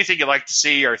if there's anything you'd like to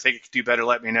see or think you could do better,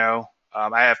 let me know.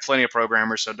 I have plenty of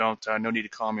programmers, so no need to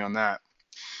call me on that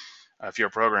if you're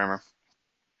a programmer.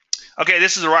 Okay,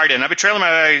 this is a write-in. I've been trailing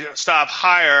my stop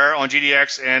higher on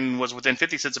GDX and was within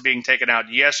 50 cents of being taken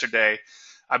out yesterday.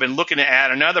 I've been looking to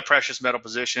add another precious metal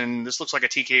position. This looks like a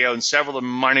TKO in several of the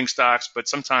mining stocks, but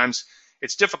sometimes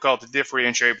it's difficult to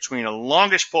differentiate between a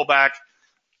longish pullback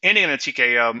ending in a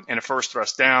TKO and a first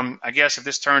thrust down. I guess if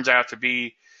this turns out to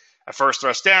be a first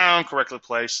thrust down, correctly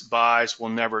placed buys will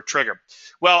never trigger.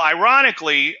 Well,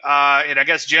 ironically, and I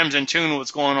guess Jim's in tune with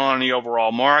what's going on in the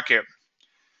overall market.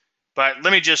 But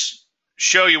let me just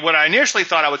show you what I initially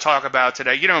thought I would talk about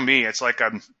today. You know me, it's like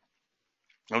over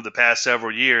the past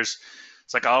several years,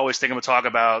 it's like I always think I'm going to talk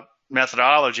about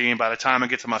methodology, and by the time I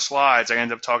get to my slides, I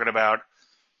end up talking about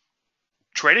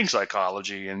trading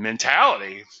psychology and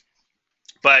mentality.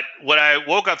 But what I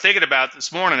woke up thinking about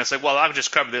this morning, I said, well, I'll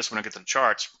just cover this when I get to the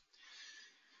charts.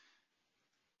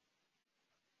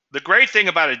 The great thing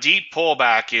about a deep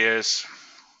pullback is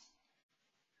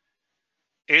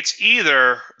it's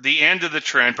either the end of the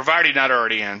trend, provided you're not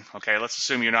already in. Okay, let's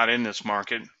assume you're not in this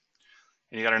market, and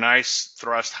you got a nice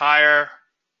thrust higher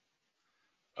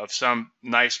of some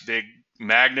nice big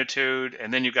magnitude,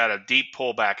 and then you got a deep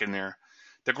pullback in there.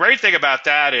 The great thing about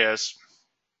that is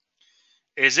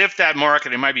if that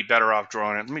market, it might be better off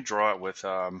drawing it. Let me draw it with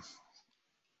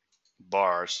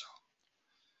bars.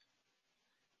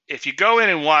 If you go in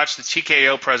and watch the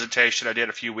TKO presentation I did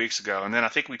a few weeks ago, and then I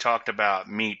think we talked about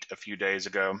MEET a few days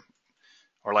ago,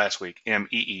 or last week,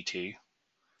 MEET.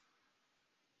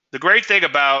 The great thing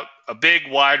about a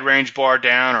big wide range bar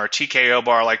down or a TKO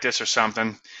bar like this or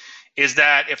something is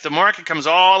that if the market comes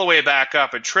all the way back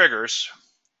up and triggers,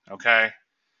 okay,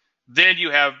 then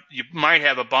you might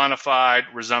have a bona fide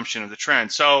resumption of the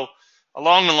trend. So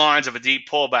along the lines of a deep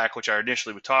pullback, which I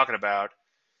initially was talking about,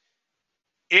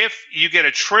 if you get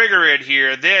a trigger in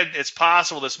here, then it's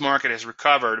possible this market has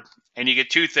recovered, and you get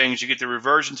two things. You get the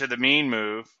reversion to the mean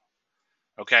move,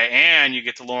 okay, and you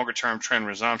get the longer-term trend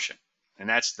resumption. And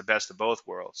that's the best of both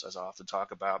worlds, as I often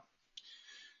talk about.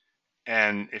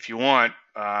 And if you want,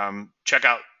 check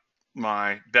out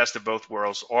my Best of Both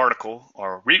Worlds article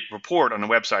or report on the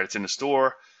website. It's in the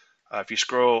store. If you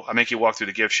scroll, I make you walk through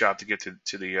the gift shop to get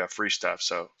to the free stuff.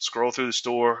 So scroll through the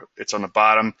store. It's on the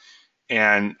bottom,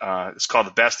 and it's called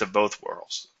the Best of Both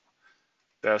Worlds.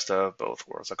 Best of Both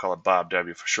Worlds. I call it Bob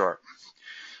W. for short.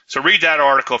 So read that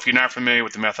article if you're not familiar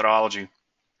with the methodology,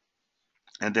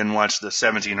 and then watch the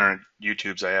 1,700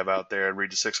 YouTubes I have out there and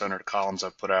read the 600 columns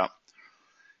I've put out.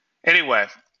 Anyway,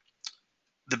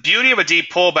 the beauty of a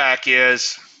deep pullback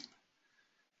is,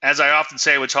 as I often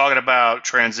say when talking about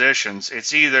transitions,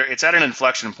 it's at an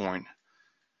inflection point.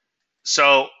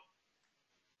 So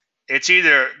it's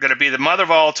either going to be the mother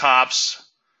of all tops,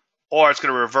 or it's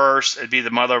going to reverse and be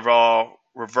the mother of all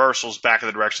reversals back in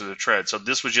the direction of the trend. So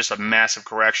this was just a massive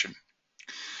correction.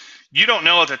 You don't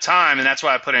know at the time, and that's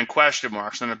why I put in question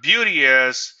marks. And the beauty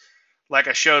is, like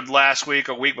I showed last week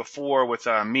or week before with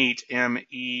MEET,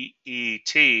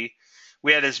 M-E-E-T,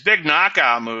 we had this big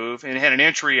knockout move and it had an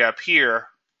entry up here.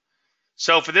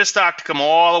 So for this stock to come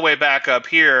all the way back up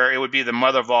here, it would be the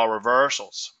mother of all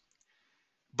reversals.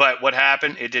 But what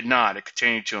happened? It did not. It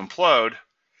continued to implode.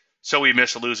 So we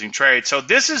missed a losing trade. So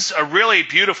this is a really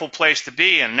beautiful place to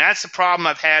be, and that's the problem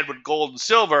I've had with gold and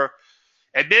silver.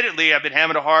 Admittedly, I've been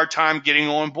having a hard time getting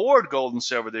on board gold and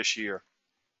silver this year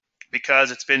because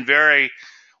it's been very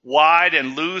wide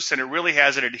and loose, and it really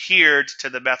hasn't adhered to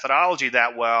the methodology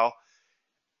that well.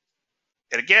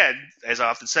 And again, as I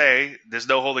often say, there's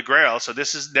no holy grail, so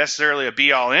this isn't necessarily a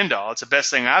be-all, end-all. It's the best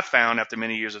thing I've found after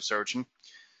many years of searching.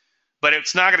 But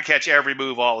it's not going to catch every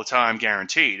move all the time,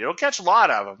 guaranteed. It'll catch a lot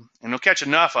of them, and it'll catch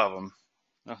enough of them.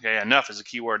 Okay, enough is a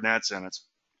key word in that sentence.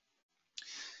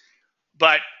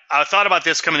 But I thought about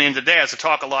this coming in today as I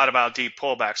talk a lot about deep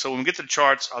pullbacks. So when we get to the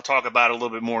charts, I'll talk about it a little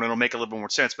bit more, and it'll make a little bit more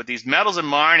sense. But these metals and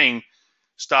mining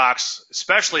stocks,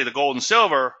 especially the gold and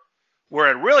silver, were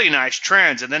at really nice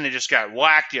trends, and then they just got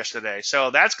whacked yesterday.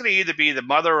 So that's going to either be the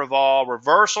mother of all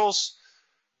reversals,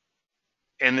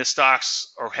 and the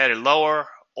stocks are headed lower,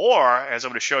 or, as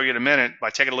I'm going to show you in a minute, by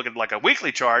taking a look at like a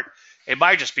weekly chart, it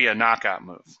might just be a knockout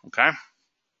move, okay?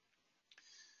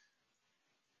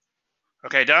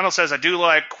 Okay, Donald says, I do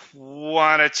like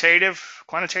quantitative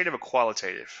or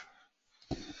qualitative?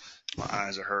 My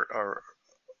eyes are hurt. Or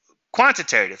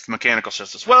quantitative mechanical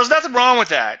systems. Well, there's nothing wrong with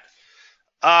that.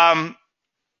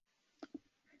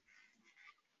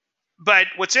 But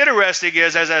what's interesting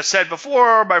is, as I said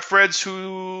before, my friends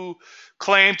who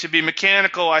claim to be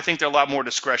mechanical, I think they're a lot more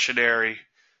discretionary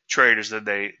traders than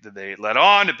they let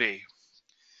on to be.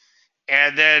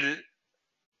 And then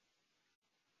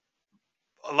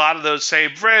a lot of those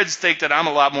same friends think that I'm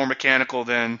a lot more mechanical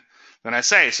than I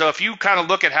say. So if you kind of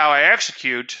look at how I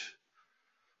execute,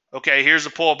 okay, here's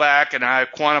the pullback, and I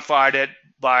quantified it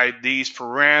by these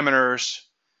parameters.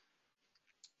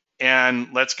 And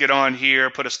let's get on here,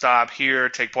 put a stop here,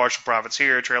 take partial profits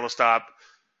here, trail a stop,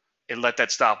 and let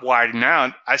that stop widen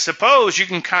out. I suppose you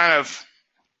can kind of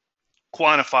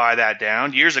quantify that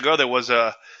down. Years ago, there was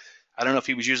I don't know if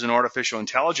he was using artificial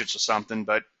intelligence or something,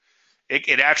 but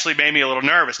it actually made me a little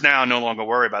nervous. Now I no longer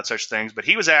worry about such things. But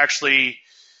he was actually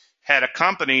had a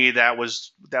company that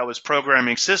was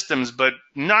programming systems, but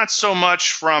not so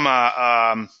much from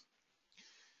a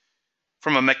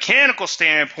mechanical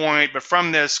standpoint, but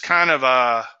from this kind of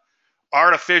a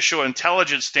artificial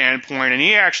intelligence standpoint. And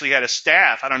he actually had a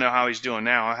staff. I don't know how he's doing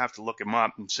now. I'll have to look him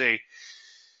up and see.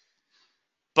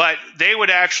 But they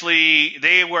were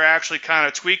actually kind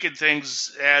of tweaking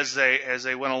things as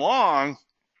they went along,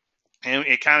 and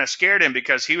it kind of scared him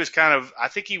because he was I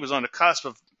think he was on the cusp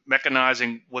of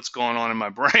mechanizing what's going on in my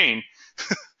brain,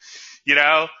 you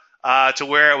know, to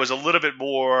where it was a little bit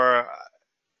more.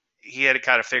 He had it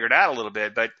kind of figured out a little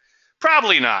bit, but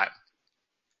probably not.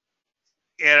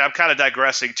 And I'm kind of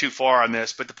digressing too far on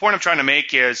this, but the point I'm trying to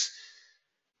make is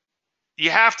you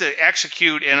have to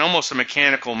execute in almost a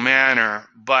mechanical manner,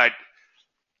 but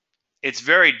it's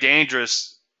very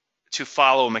dangerous to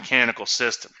follow a mechanical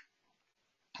system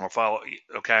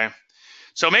okay?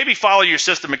 So maybe follow your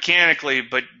system mechanically,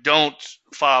 but don't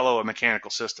follow a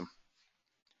mechanical system.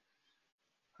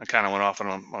 I kind of went off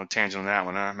on a tangent on that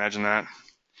one. Imagine that.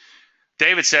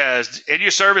 David says, in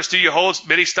your service, do you hold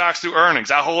many stocks through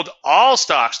earnings? I hold all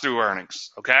stocks through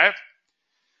earnings, okay?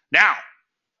 Now,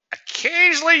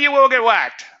 occasionally you will get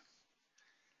whacked.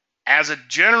 As a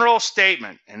general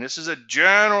statement, and this is a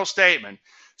general statement,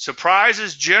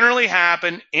 surprises generally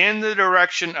happen in the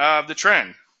direction of the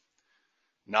trend.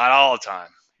 Not all the time.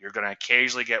 You're going to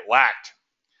occasionally get whacked.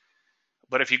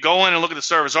 But if you go in and look at the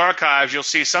service archives, you'll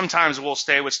see sometimes we'll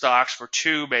stay with stocks for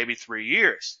 2, maybe 3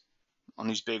 years on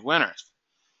these big winners.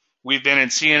 We've been in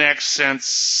CNX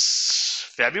since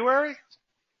February.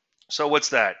 So what's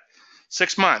that?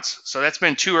 6 months. So that's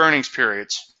been 2 earnings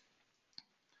periods.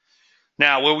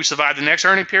 Now, will we survive the next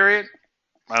earning period?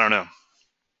 I don't know.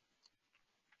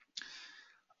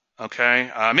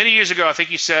 Okay. Many years ago, I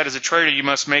think you said as a trader, you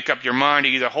must make up your mind to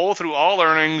either hold through all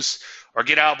earnings or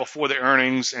get out before the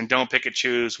earnings and don't pick and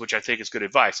choose, which I think is good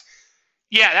advice.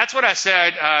 Yeah, that's what I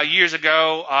said years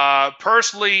ago.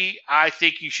 Personally, I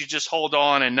think you should just hold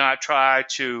on and not try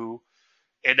to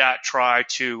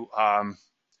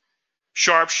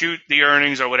sharpshoot the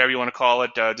earnings or whatever you want to call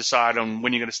it. Decide on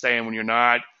when you're going to stay and when you're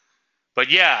not. But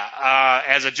yeah,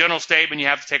 as a general statement, you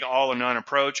have to take an all or none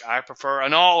approach. I prefer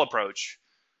an all approach.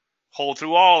 Hold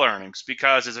through all earnings,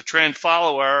 because as a trend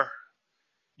follower,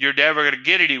 you're never going to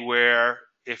get anywhere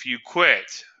if you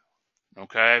quit.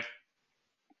 Okay.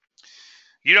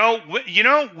 You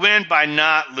don't win by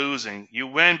not losing. You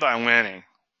win by winning.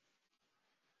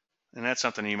 And that's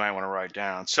something you might want to write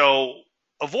down. So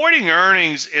avoiding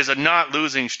earnings is a not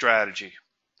losing strategy.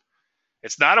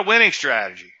 It's not a winning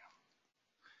strategy.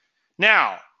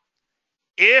 Now,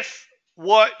 if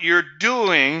what you're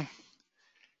doing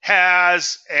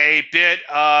has a bit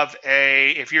of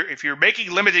if you're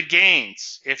making limited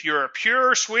gains, if you're a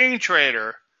pure swing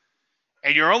trader,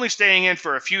 and you're only staying in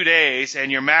for a few days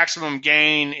and your maximum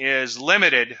gain is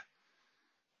limited,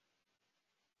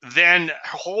 then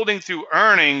holding through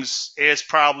earnings is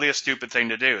probably a stupid thing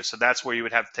to do. So that's where you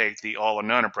would have to take the all or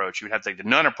none approach. You would have to take the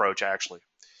none approach, actually.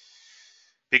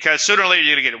 Because sooner or later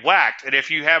you're going to get whacked. And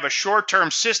if you have a short-term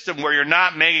system where you're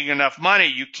not making enough money,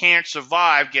 you can't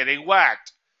survive getting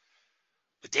whacked.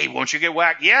 But Dave, won't you get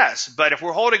whacked? Yes. But if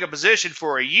we're holding a position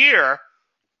for a year,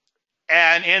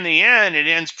 and in the end, it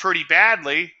ends pretty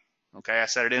badly. Okay, I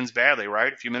said it ends badly,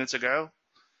 right, a few minutes ago?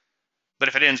 But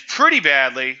if it ends pretty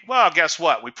badly, well, guess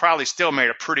what? We probably still made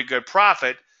a pretty good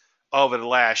profit over the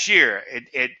last year.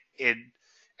 I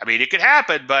mean, it could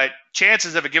happen, but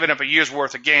chances of it giving up a year's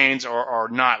worth of gains are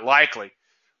not likely.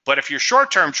 But if you're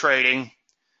short-term trading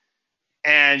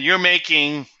and you're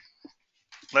making,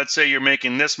 let's say you're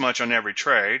making this much on every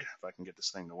trade, if I can get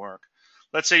this thing to work.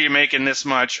 Let's say you're making this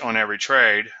much on every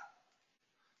trade.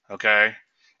 Okay,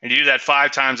 and you do that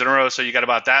 5 times in a row, so you got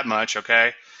about that much,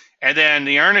 okay? And then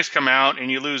the earnings come out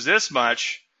and you lose this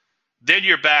much, then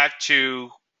you're back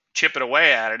to chipping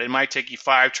away at it. It might take you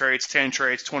 5 trades, 10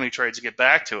 trades, 20 trades to get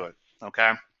back to it,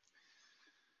 okay?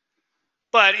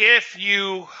 But if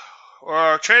you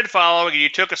are trade following and you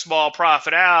took a small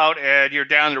profit out and you're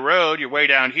down the road, you're way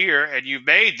down here, and you've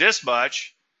made this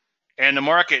much, and the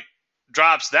market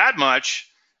drops that much,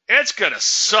 it's going to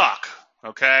suck,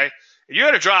 okay? You're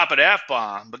going to drop an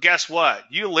F-bomb, but guess what?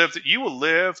 You will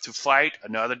live to fight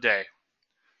another day.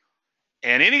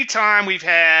 And anytime we've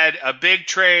had a big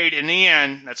trade in the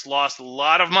end that's lost a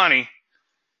lot of money,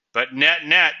 but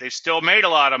net, they still made a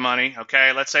lot of money,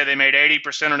 okay? Let's say they made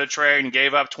 80% of the trade and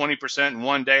gave up 20% in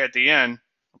one day at the end,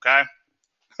 okay?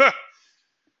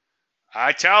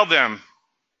 I tell them,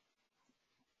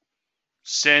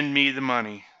 send me the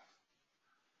money.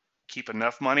 Keep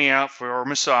enough money out for a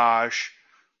massage.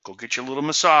 Go get your little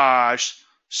massage,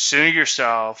 center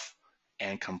yourself,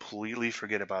 and completely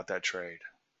forget about that trade.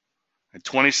 In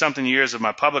 20-something years of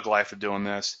my public life of doing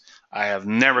this, I have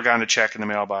never gotten a check in the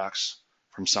mailbox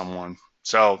from someone.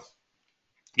 So,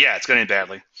 yeah, it's going to end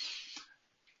badly.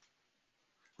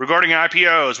 Regarding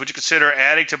IPOs, would you consider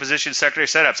adding to position secondary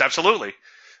setups? Absolutely.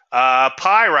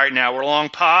 Pi right now, we're long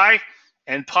Pi,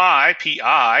 and Pi,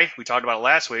 P-I, we talked about it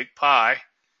last week, Pi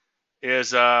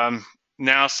is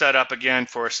now set up again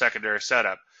for a secondary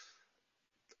setup.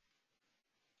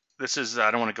 This is, I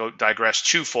don't want to go digress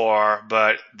too far,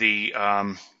 but the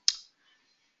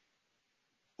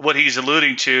what he's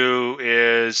alluding to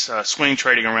is swing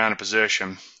trading around a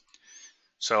position.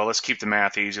 So let's keep the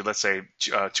math easy. Let's say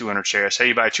 200 shares. Say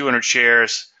you buy 200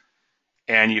 shares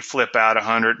and you flip out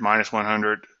 100 minus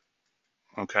 100,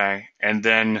 okay? And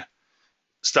then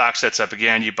stock sets up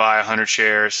again. You buy 100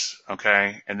 shares,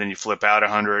 okay? And then you flip out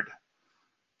 100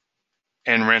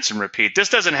 and rinse and repeat. This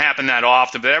doesn't happen that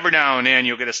often, but every now and then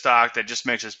you'll get a stock that just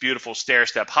makes this beautiful stair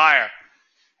step higher,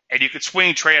 and you could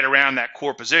swing trade around that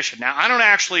core position. Now, I don't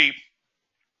actually,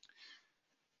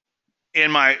 in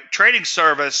my trading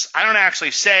service, I don't actually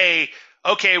say,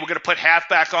 okay, we're going to put half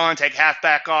back on, take half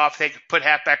back off, put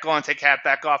half back on, take half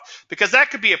back off, because that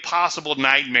could be a possible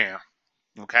nightmare,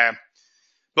 okay?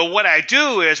 But what I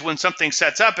do is when something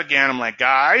sets up again, I'm like,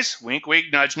 guys, wink, wink,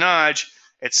 nudge, nudge,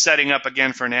 it's setting up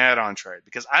again for an add-on trade,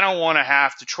 because I don't want to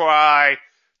have to try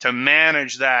to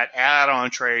manage that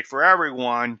add-on trade for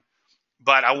everyone,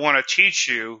 but I want to teach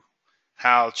you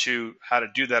how to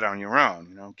do that on your own.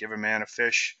 You know, give a man a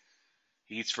fish,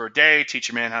 he eats for a day. Teach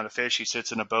a man how to fish, he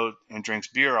sits in a boat and drinks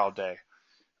beer all day.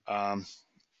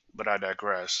 But I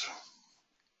digress.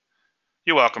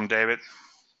 You're welcome, David.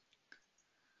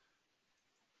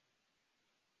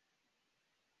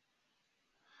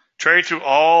 Trade through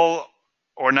all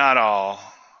or not all.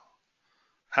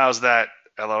 How's that?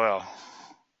 LOL.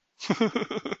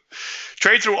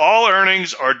 Trade through all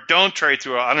earnings or don't trade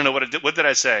through all. I don't know what did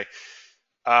I say.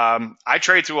 I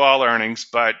trade through all earnings,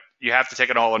 but you have to take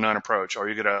an all or none approach. Are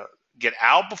you going to get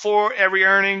out before every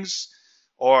earnings,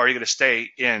 or are you going to stay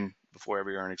in before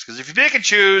every earnings? Because if you pick and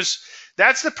choose,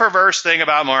 that's the perverse thing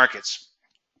about markets.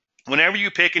 Whenever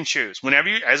you pick and choose, whenever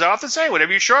you, as I often say,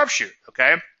 whenever you sharpshoot,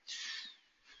 okay?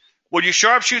 When you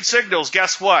sharpshoot signals,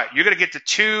 guess what? You're going to get the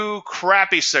 2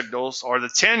 crappy signals or the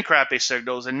 10 crappy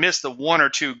signals and miss the 1 or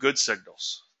 2 good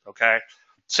signals, okay?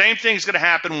 Same thing's going to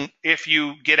happen if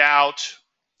you get out.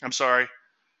 I'm sorry.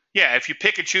 Yeah, if you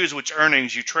pick and choose which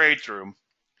earnings you trade through,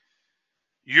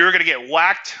 you're going to get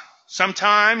whacked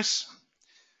sometimes,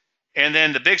 and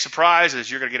then the big surprise is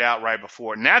you're going to get out right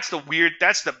before. And that's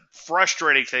the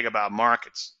frustrating thing about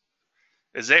markets,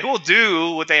 is they will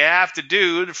do what they have to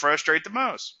do to frustrate the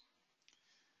most.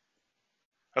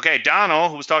 Okay,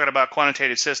 Donald, who was talking about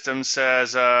quantitative systems,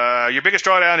 says, your biggest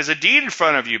drawdown is indeed in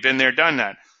front of you. Been there, done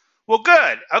that. Well,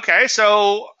 good. Okay,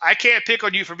 so I can't pick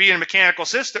on you for being a mechanical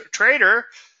trader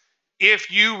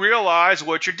if you realize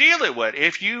what you're dealing with.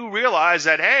 If you realize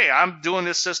that, hey, I'm doing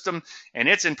this system and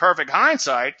it's in perfect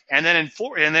hindsight, and then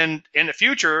in the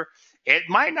future, it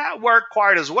might not work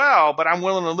quite as well, but I'm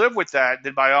willing to live with that,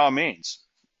 then by all means.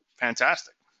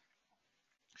 Fantastic.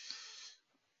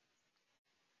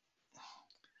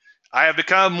 I have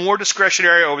become more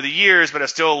discretionary over the years, but I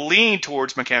still lean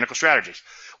towards mechanical strategies.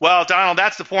 Well, Donald,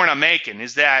 that's the point I'm making,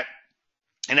 is that,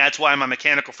 and that's why my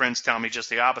mechanical friends tell me just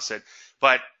the opposite,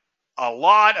 but a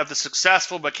lot of the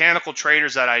successful mechanical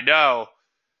traders that I know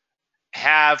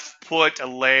have put a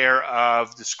layer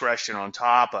of discretion on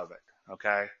top of it,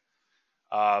 okay?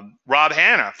 Rob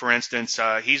Hanna, for instance,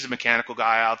 he's a mechanical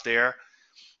guy out there,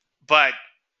 but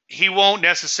he won't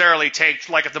necessarily take,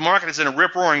 like if the market is in a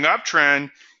rip-roaring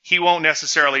uptrend, he won't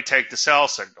necessarily take the sell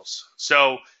signals.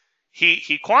 So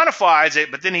he quantifies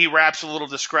it, but then he wraps a little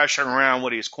discretion around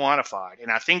what he's quantified.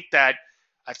 And I think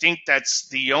that's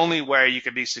the only way you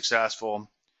can be successful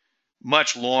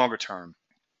much longer term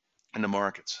in the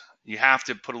markets. You have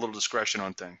to put a little discretion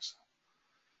on things.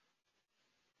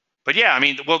 But yeah, I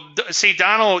mean, well, see,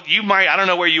 Donald, I don't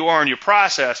know where you are in your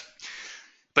process,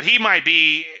 but he might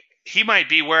be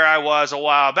where I was a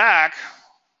while back.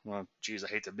 Well, geez, I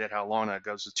hate to admit how long that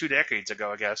goes. It's 2 decades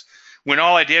ago, I guess, when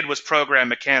all I did was program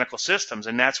mechanical systems,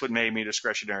 and that's what made me a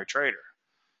discretionary trader.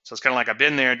 So it's kind of like I've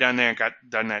been there, done that,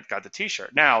 got the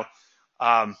T-shirt. Now,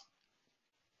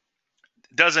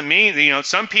 doesn't mean,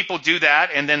 some people do that,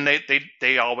 and then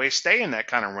they always stay in that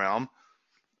kind of realm.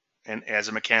 And as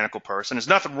a mechanical person, there's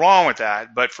nothing wrong with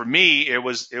that. But for me, it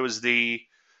was the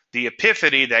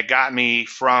epiphany that got me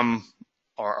from,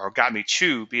 or got me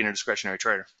to being a discretionary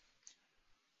trader.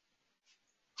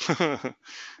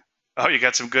 Oh, you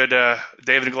got some good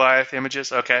David and Goliath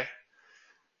images? Okay.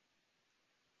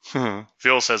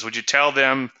 Phil says, would you tell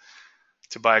them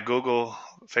to buy Google,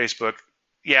 Facebook?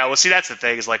 Yeah, well, see, that's the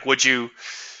thing, is like, would you,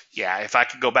 yeah, if I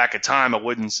could go back in time, I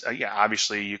wouldn't, yeah,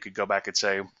 obviously you could go back and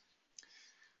say,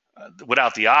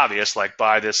 without the obvious, like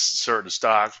buy this certain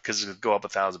stock because it could go up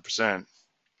 1,000%.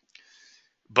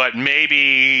 but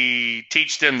maybe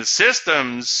teach them the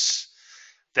systems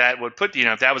that would put,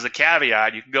 if that was a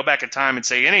caveat, you could go back in time and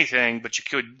say anything, but you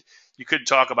couldn't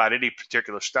talk about any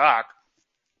particular stock.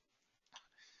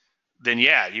 Then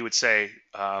yeah, you would say,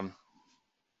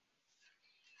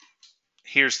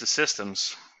 here's the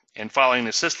systems, and following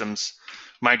the systems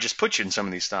might just put you in some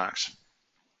of these stocks.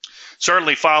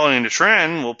 Certainly following the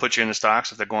trend will put you in the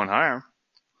stocks if they're going higher.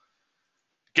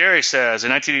 Gary says,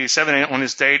 in 1987, on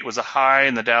this date, was a high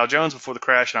in the Dow Jones before the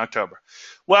crash in October.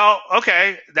 Well,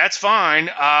 okay, that's fine.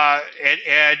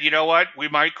 And you know what? We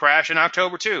might crash in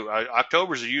October too.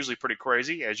 Octobers are usually pretty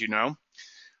crazy, as you know.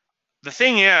 The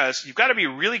thing is, you've got to be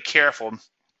really careful.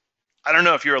 I don't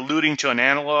know if you're alluding to an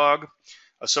analog,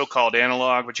 a so-called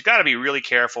analog, but you've got to be really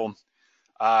careful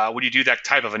when you do that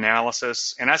type of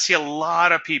analysis. And I see a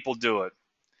lot of people do it.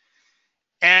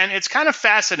 And it's kind of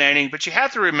fascinating, but you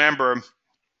have to remember,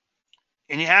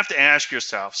 and you have to ask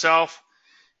yourself,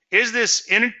 is this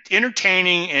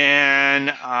entertaining and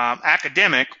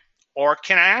academic, or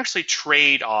can I actually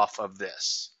trade off of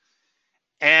this?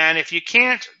 And if you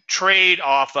can't trade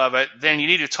off of it, then you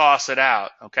need to toss it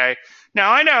out, okay?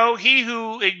 Now, I know he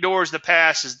who ignores the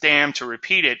past is damned to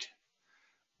repeat it,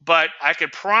 but I can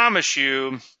promise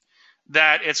you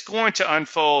that it's going to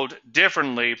unfold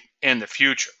differently in the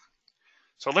future.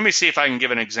 So let me see if I can give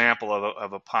an example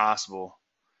of a possible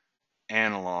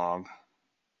analog.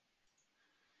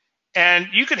 And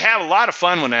you could have a lot of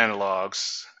fun with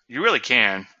analogs. You really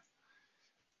can.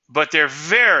 But they're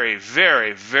very,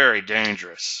 very, very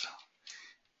dangerous.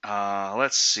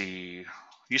 Let's see.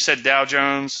 You said Dow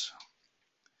Jones?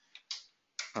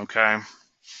 Okay.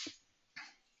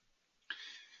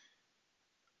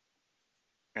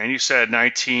 And you said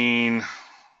 19.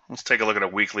 Let's take a look at a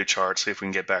weekly chart, see if we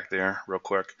can get back there real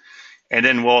quick. And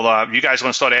then we'll, you guys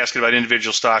want to start asking about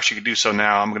individual stocks, you can do so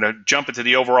now. I'm going to jump into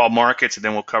the overall markets, and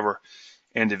then we'll cover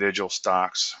individual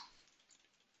stocks.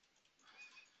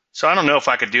 So I don't know if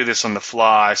I could do this on the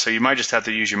fly, so you might just have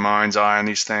to use your mind's eye on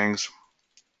these things.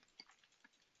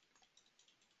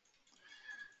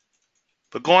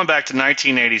 But going back to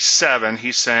 1987,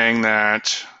 he's saying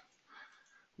that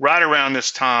right around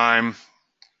this time,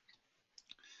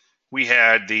 we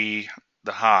had the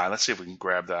high. Let's see if we can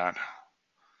grab that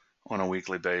on a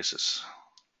weekly basis.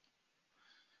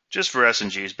 Just for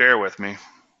S&Gs, bear with me.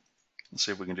 Let's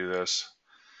see if we can do this.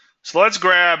 So let's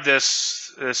grab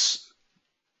this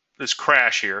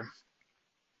crash here.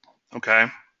 Okay.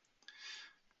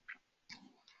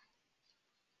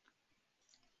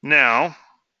 Now,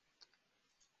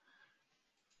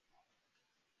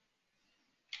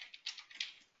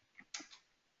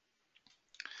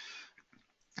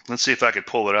 let's see if I could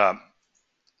pull it up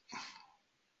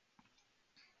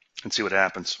and see what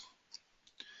happens.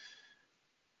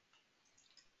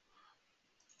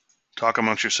 Talk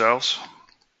amongst yourselves.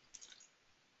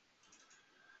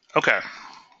 Okay.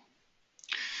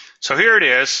 So here it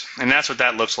is, and that's what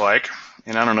that looks like.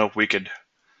 And I don't know if we could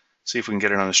see if we can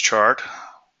get it on this chart.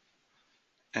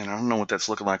 And I don't know what that's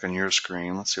looking like on your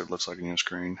screen. Let's see what it looks like on your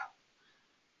screen.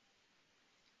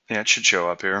 Yeah, it should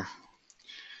show up here.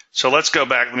 So let's go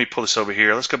back. Let me pull this over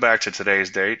here. Let's go back to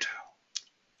today's date.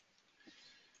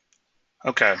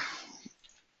 Okay.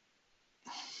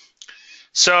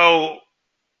 So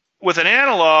with an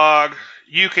analog,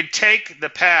 you could take the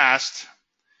past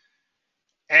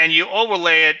and you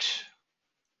overlay it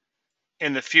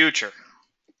in the future.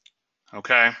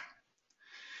 Okay?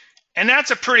 And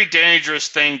that's a pretty dangerous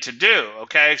thing to do.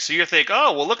 Okay? So you think,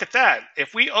 oh, well, look at that.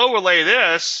 If we overlay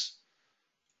this,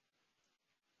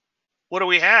 what do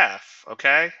we have?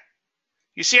 Okay?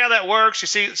 You see how that works? You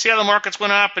see how the markets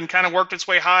went up and kind of worked its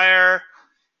way higher?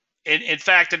 In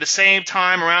fact, at the same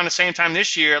time, around the same time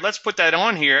this year, let's put that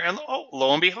on here, and oh,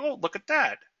 lo and behold, look at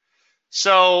that.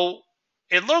 So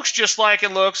it looks just like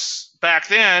it looks back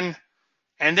then,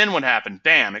 and then what happened?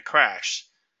 Bam, it crashed.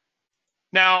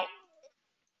 Now,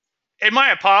 and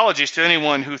my apologies to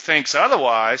anyone who thinks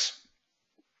otherwise,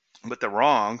 but they're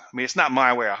wrong. I mean, it's not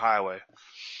my way or highway.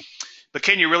 But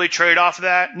can you really trade off of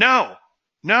that? No.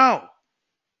 No.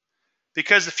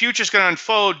 Because the future is going to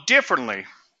unfold differently.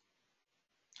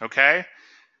 Okay?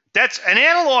 That's an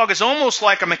analog is almost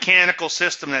like a mechanical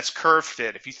system that's curve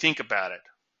fit, if you think about it.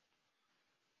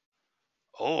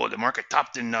 Oh, the market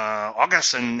topped in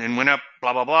August and went up,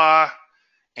 blah, blah, blah.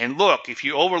 And look, if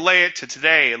you overlay it to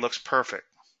today, it looks perfect.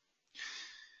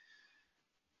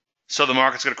 So the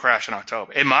market's going to crash in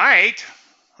October. It might,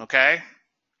 okay?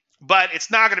 But it's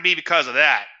not going to be because of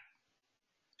that.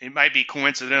 It might be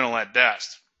coincidental at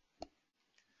best.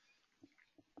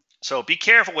 So be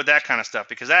careful with that kind of stuff,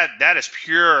 because that is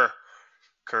pure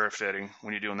curve fitting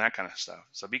when you're doing that kind of stuff.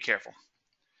 So be careful.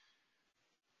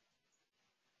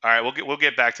 All right, we'll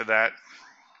get back to that.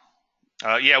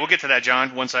 Yeah, we'll get to that,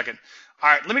 John. 1 second. All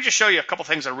right, let me just show you a couple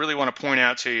things I really want to point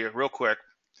out to you real quick.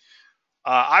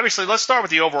 Obviously, let's start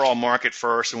with the overall market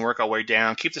first and work our way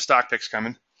down. Keep the stock picks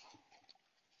coming.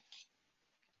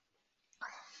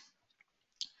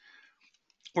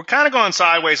 We're kind of going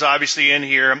sideways, obviously, in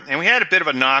here, and we had a bit of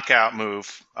a knockout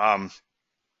move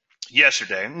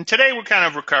yesterday. And today we're kind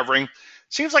of recovering.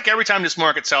 Seems like every time this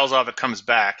market sells off, it comes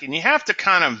back. And you have to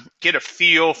kind of get a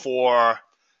feel for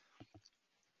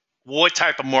what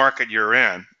type of market you're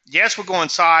in. Yes, we're going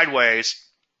sideways.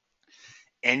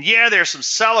 And yeah, there's some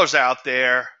sellers out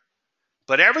there.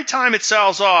 But every time it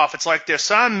sells off, it's like there's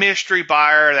some mystery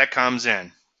buyer that comes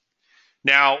in.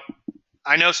 Now,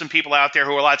 I know some people out there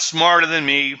who are a lot smarter than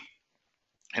me,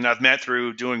 and I've met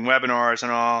through doing webinars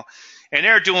and all, and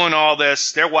they're doing all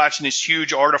this. They're watching these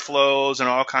huge order flows and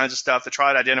all kinds of stuff to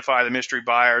try to identify the mystery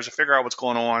buyers and figure out what's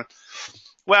going on.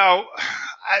 Well,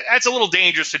 that's a little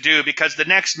dangerous to do because the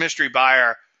next mystery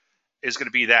buyer is going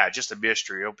to be that, just a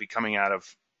mystery. It'll be coming out of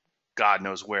God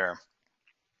knows where.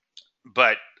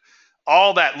 But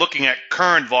all that looking at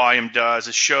current volume does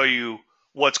is show you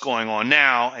what's going on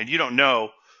now, and you don't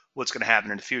know what's going to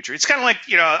happen in the future. It's kind of like,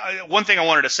 one thing I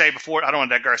wanted to say before, I don't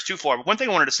want to digress too far, but one thing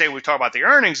I wanted to say when we talk about the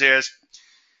earnings is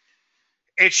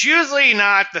it's usually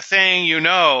not the thing you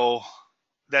know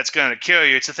that's going to kill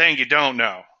you. It's the thing you don't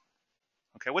know.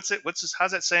 Okay,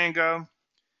 how's that saying go?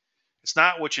 It's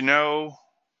not what you know.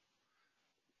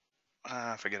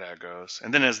 I forget how it goes.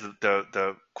 And then there's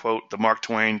the quote, the Mark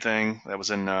Twain thing that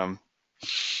was in,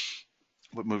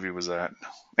 what movie was that?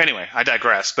 Anyway, I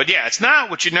digress. But yeah, it's not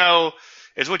what you know,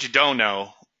 it's what you don't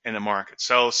know in the market.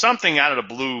 So something out of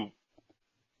the blue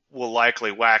will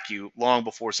likely whack you long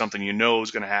before something you know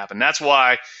is going to happen. That's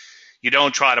why you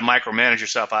don't try to micromanage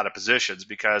yourself out of positions,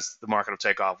 because the market will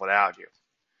take off without you.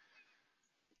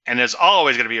 And there's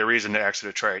always going to be a reason to exit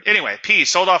a trade. Anyway, P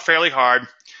sold off fairly hard.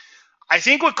 I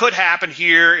think what could happen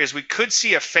here is we could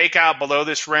see a fake out below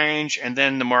this range, and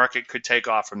then the market could take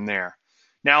off from there.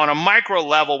 Now, on a micro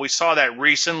level, we saw that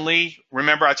recently.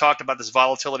 Remember, I talked about this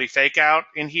volatility fake out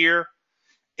in here,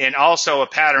 and also a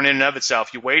pattern in and of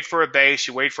itself. You wait for a base,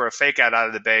 you wait for a fake out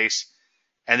of the base,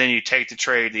 and then you take the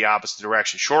trade the opposite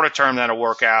direction. Shorter term, that'll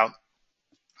work out.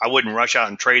 I wouldn't rush out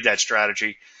and trade that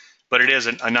strategy, but it is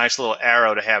a nice little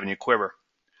arrow to have in your quiver.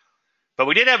 But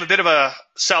we did have a bit of a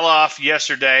sell-off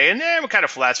yesterday, and then we're kind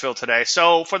of flat-filled today.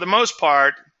 So for the most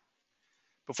part,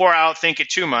 before I outthink it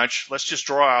too much, let's just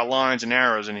draw our lines and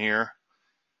arrows in here.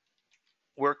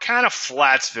 We're kind of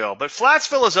Flatsville, but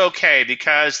Flatsville is okay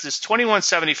because this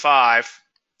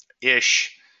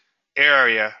 2175-ish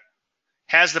area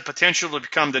has the potential to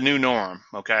become the new norm,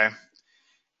 okay?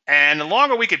 And the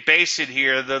longer we could base it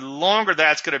here, the longer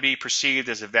that's going to be perceived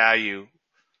as a value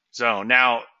zone.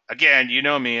 Now, again, you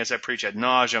know me, as I preach ad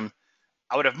nauseum,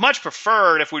 I would have much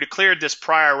preferred if we'd have cleared this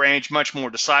prior range much more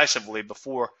decisively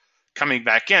before coming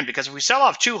back in, because if we sell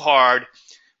off too hard,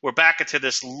 we're back into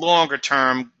this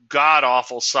longer-term,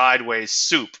 god-awful sideways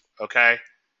soup, okay,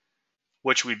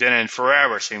 which we've been in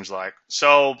forever, seems like.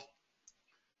 So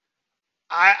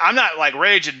I'm not like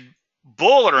raging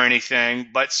bull or anything,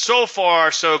 but so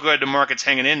far, so good. The market's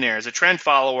hanging in there. As a trend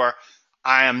follower,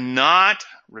 I am not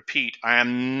going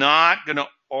to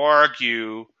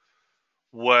argue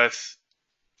with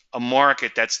a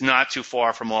market that's not too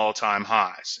far from all-time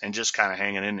highs and just kind of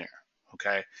hanging in there,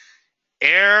 okay?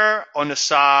 Err on the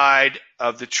side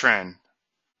of the trend.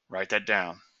 Write that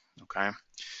down, okay?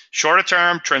 Shorter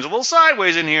term, trend's a little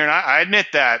sideways in here, and I admit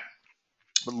that.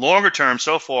 But longer term,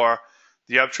 so far,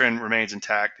 the uptrend remains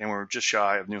intact, and we're just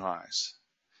shy of new highs.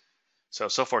 So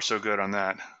far, so good on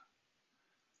that.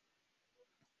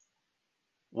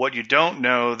 What you don't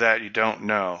know that you don't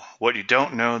know. What you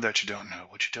don't know that you don't know.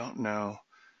 What you don't know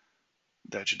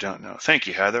that you don't know. Thank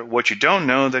you, Heather. What you don't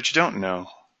know that you don't know. I'm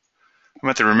going to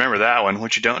have to remember that one.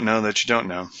 What you don't know that you don't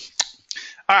know.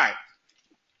 All right.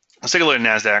 Let's take a look at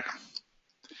NASDAQ.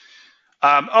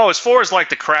 As far as like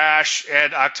the crash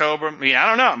at October,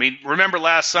 I don't know. Remember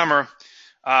last summer,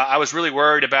 I was really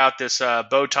worried about this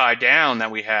bow tie down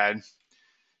that we had,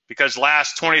 because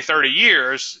last 20, 30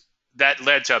 years, that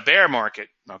led to a bear market,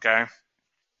 okay?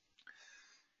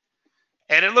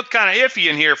 And it looked kind of iffy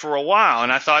in here for a while,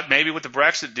 and I thought maybe with the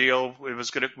Brexit deal,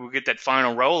 we'll get that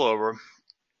final rollover.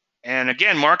 And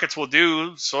again, markets will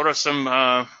do sort of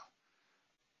some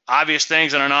obvious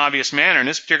things in an obvious manner. In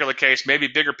this particular case, maybe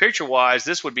bigger picture-wise,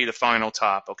 this would be the final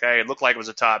top, okay? It looked like it was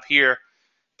a top here,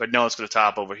 but no, it's going to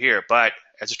top over here. But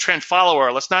as a trend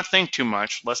follower, let's not think too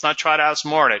much. Let's not try to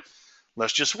outsmart it.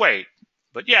 Let's just wait.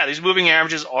 But yeah, these moving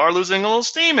averages are losing a little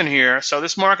steam in here, so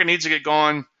this market needs to get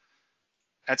going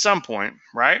at some point,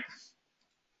 right?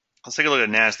 Let's take a look at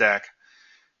NASDAQ.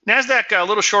 NASDAQ, a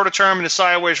little shorter term in the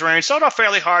sideways range, sold off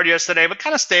fairly hard yesterday, but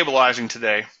kind of stabilizing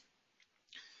today.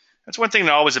 That's one thing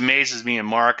that always amazes me in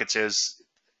markets is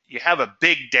you have a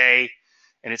big day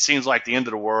and it seems like the end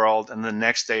of the world, and the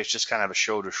next day it's just kind of a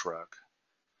shoulder shrug.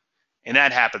 And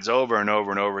that happens over and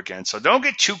over and over again. So don't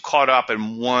get too caught up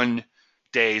in one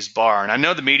day's bar. And I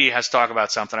know the media has to talk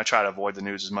about something. I try to avoid the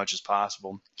news as much as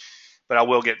possible. But I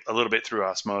will get a little bit through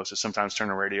osmosis, sometimes turn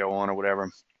the radio on or whatever.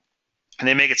 And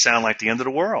they make it sound like the end of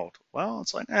the world. Well,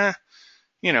 it's like, it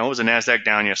was a NASDAQ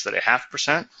down yesterday,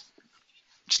 0.5%.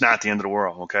 It's not the end of the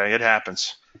world, okay? It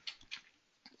happens.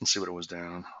 Let's see what it was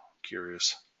down.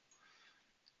 Curious.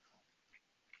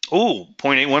 Ooh,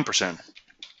 0.81%.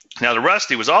 Now, the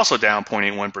Rusty was also down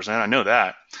 0.81%. I know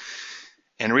that.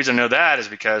 And the reason I know that is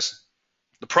because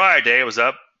the prior day it was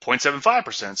up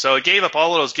 0.75%. So it gave up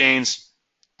all of those gains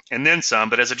and then some.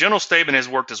 But as a general statement, it has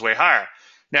worked its way higher.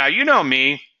 Now, you know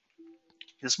me.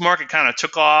 This market kind of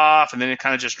took off, and then it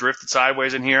kind of just drifted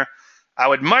sideways in here. I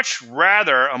would much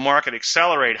rather a market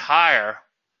accelerate higher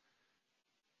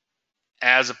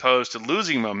as opposed to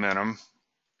losing momentum.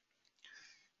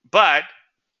 But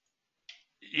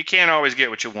you can't always get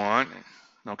what you want,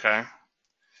 okay?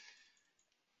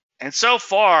 And so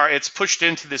far, it's pushed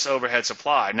into this overhead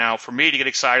supply. Now, for me to get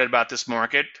excited about this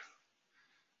market,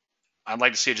 I'd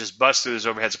like to see it just bust through this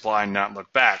overhead supply and not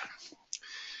look back.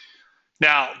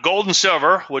 Now, gold and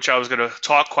silver, which I was going to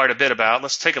talk quite a bit about,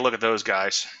 let's take a look at those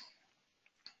guys.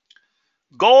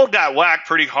 Gold got whacked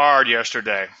pretty hard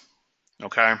yesterday,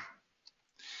 okay?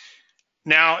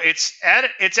 Now, it's at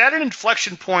an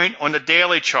inflection point on the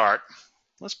daily chart.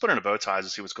 Let's put in a bow tie to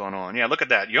see what's going on. Yeah, look at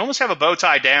that. You almost have a bow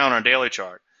tie down on a daily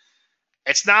chart.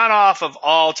 It's not off of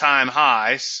all-time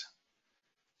highs,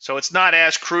 so it's not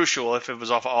as crucial if it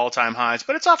was off of all-time highs,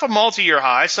 but it's off of multi-year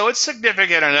highs, so it's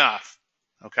significant enough,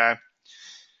 okay?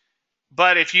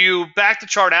 But if you back the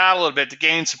chart out a little bit to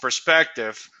gain some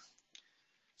perspective,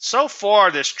 so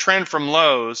far this trend from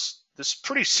lows, this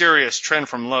pretty serious trend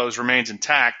from lows remains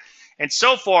intact, and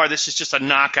so far this is just a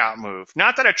knockout move.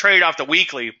 Not that I trade off the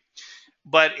weekly,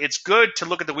 but it's good to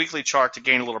look at the weekly chart to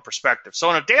gain a little perspective. So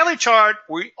on a daily chart,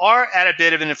 we are at a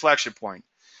bit of an inflection point.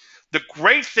 The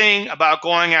great thing about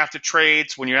going after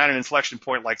trades when you're at an inflection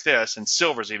point like this, and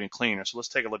silver's even cleaner, so let's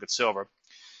take a look at silver.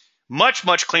 Much,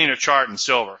 much cleaner chart in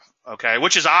silver, okay,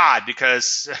 which is odd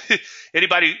because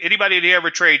anybody that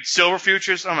ever trade silver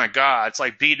futures, oh my God, it's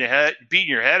like beating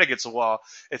your head against the wall.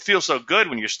 It feels so good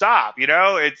when you stop,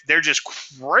 they're just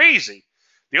crazy.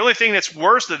 The only thing that's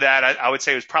worse than that, I would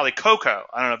say, was probably cocoa.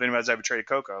 I don't know if anybody's ever traded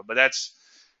cocoa, but that's,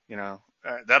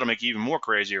 that'll make you even more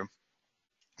crazier.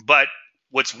 But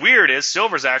what's weird is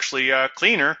silver's actually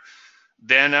cleaner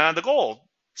than the gold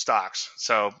stocks.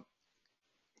 So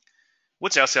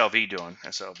what's SLV doing?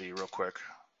 SLV real quick.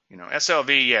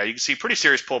 SLV, yeah, you can see pretty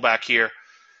serious pullback here.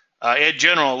 In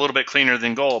general, a little bit cleaner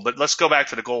than gold. But let's go back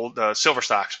to the silver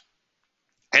stocks.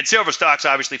 And silver stocks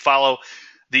obviously follow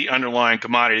the underlying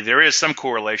commodity. There is some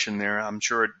correlation there. I'm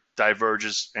sure it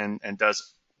diverges and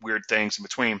does weird things in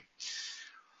between.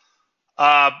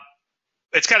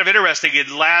 It's kind of interesting. In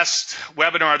the last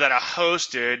webinar that I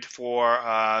hosted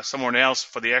for someone else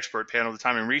for the expert panel, the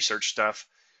time and research stuff,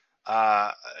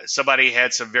 somebody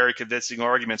had some very convincing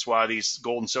arguments why these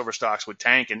gold and silver stocks would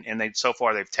tank, and so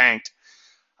far they've tanked.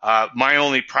 My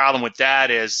only problem with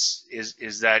that is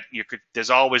that there's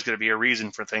always going to be a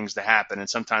reason for things to happen, and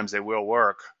sometimes they will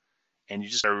work. And you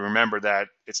just got to remember that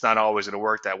it's not always going to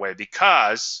work that way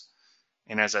because,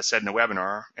 and as I said in the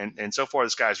webinar, and so far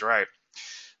this guy's right,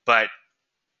 but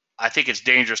I think it's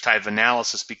dangerous type of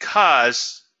analysis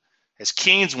because, as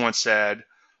Keynes once said,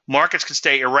 markets can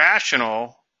stay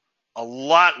irrational a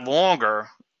lot longer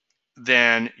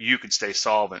than you can stay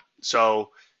solvent.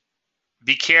 So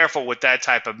be careful with that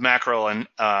type of macro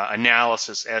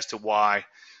analysis as to why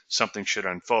something should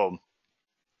unfold.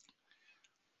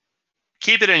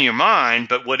 Keep it in your mind,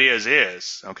 but what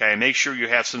is, okay? Make sure you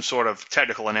have some sort of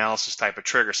technical analysis type of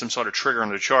trigger, some sort of trigger on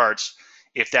the charts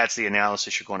if that's the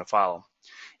analysis you're going to follow.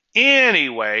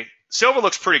 Anyway, silver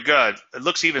looks pretty good. It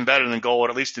looks even better than gold,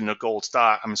 at least in the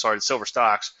the silver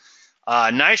stocks.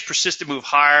 Nice persistent move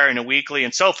higher in a weekly,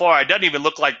 and so far it doesn't even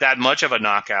look like that much of a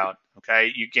knockout.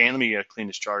 Okay, let me clean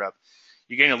this chart up.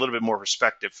 You gain a little bit more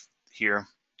perspective here.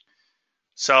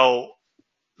 So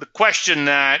the question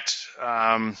that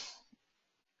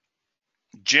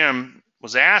Jim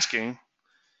was asking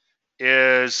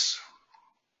is,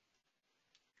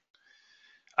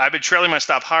 I've been trailing my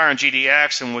stop higher on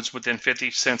GDX and was within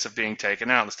 50 cents of being taken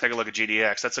out. Let's take a look at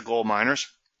GDX. That's a gold miners.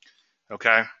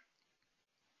 Okay.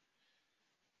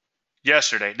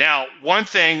 yesterday. Now, one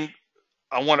thing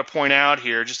I want to point out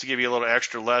here, just to give you a little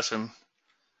extra lesson.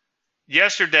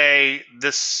 Yesterday,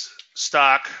 this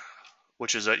stock,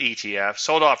 which is an ETF,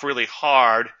 sold off really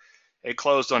hard. It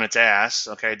closed on its ass,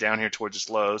 okay, down here towards its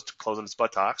lows, to close on its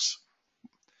buttocks.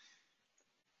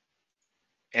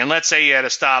 And let's say you had a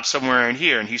stop somewhere in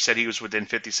here, and he said he was within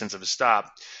 50 cents of a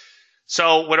stop.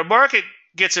 So when a market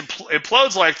gets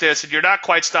implodes like this and you're not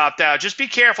quite stopped out, just be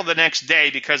careful the next day,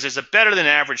 because there's a better than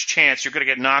average chance you're going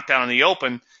to get knocked out in the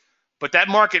open, but that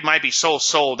market might be so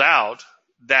sold out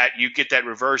that you get that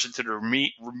reversion to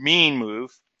the mean move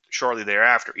shortly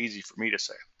thereafter. Easy for me to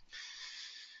say.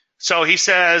 So he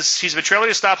says he's been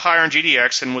trailing a stop higher in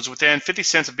GDX and was within 50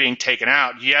 cents of being taken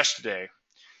out yesterday.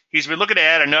 He's been looking to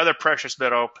add another precious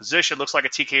metal position. Looks like a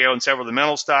TKO in several of the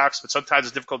metal stocks, but sometimes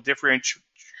it's difficult to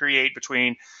differentiate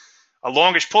between a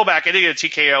longish pullback and a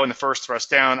TKO in the first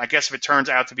thrust down. I guess if it turns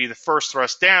out to be the first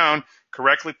thrust down,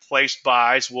 correctly placed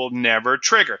buys will never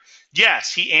trigger.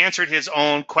 Yes, he answered his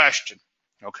own question.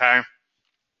 Okay,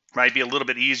 might be a little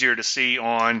bit easier to see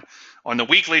on the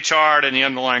weekly chart and the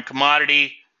underlying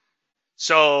commodity.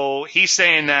 So he's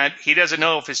saying that he doesn't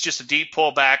know if it's just a deep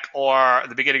pullback or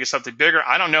the beginning of something bigger.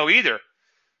 I don't know either.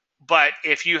 But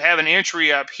if you have an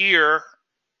entry up here,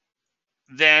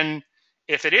 then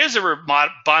if it is a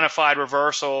bona fide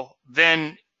reversal,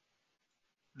 then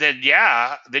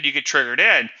yeah, then you get triggered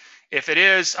in. If it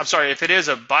is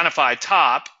a bona fide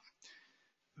top,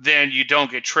 then you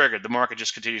don't get triggered. The market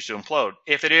just continues to implode.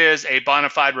 If it is a bona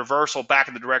fide reversal back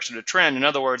in the direction of the trend, in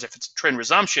other words, if it's a trend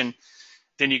resumption,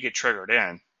 then you get triggered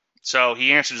in. So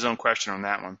he answered his own question on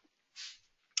that one.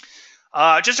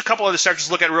 Just a couple other sectors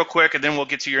to look at real quick, and then we'll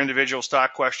get to your individual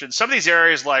stock questions. Some of these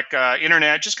areas like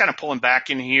internet, just kind of pulling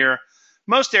back in here.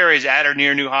 Most areas at or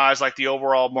near new highs, like the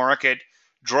overall market.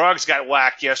 Drugs got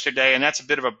whacked yesterday, and that's a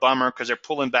bit of a bummer because they're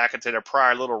pulling back into their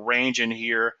prior little range in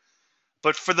here.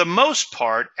 But for the most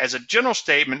part, as a general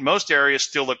statement, most areas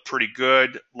still look pretty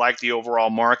good, like the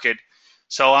overall market.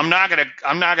 So I'm not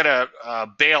gonna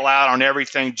bail out on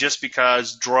everything just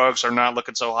because drugs are not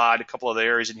looking so hot. A couple of the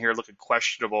areas in here looking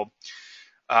questionable.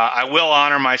 I will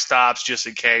honor my stops just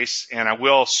in case, and I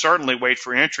will certainly wait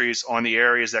for entries on the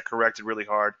areas that corrected really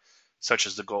hard, such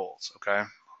as the golds. Okay.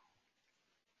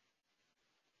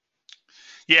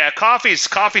 Yeah,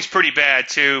 coffee's pretty bad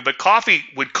too, but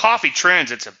with coffee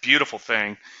trends, it's a beautiful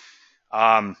thing.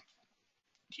 And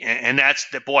that's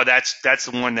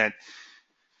the one that,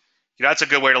 that's a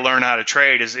good way to learn how to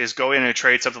trade is go in and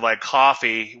trade something like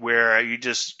coffee, where you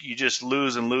just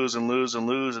lose and lose and lose and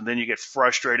lose, and then you get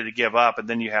frustrated to give up, and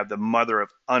then you have the mother of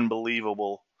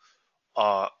unbelievable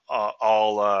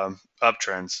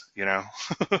uptrends.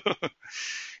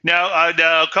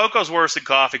 No, cocoa's worse than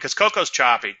coffee because cocoa's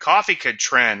choppy. Coffee could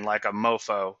trend like a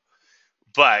mofo,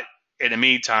 but in the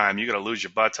meantime, you're gonna lose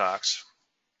your buttocks.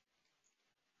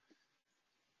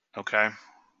 Okay.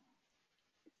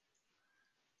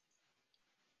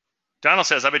 Donald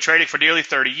says, I've been trading for nearly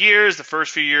 30 years. The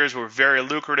first few years were very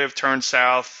lucrative, turned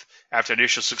south after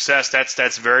initial success.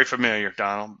 That's very familiar,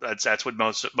 Donald. That's what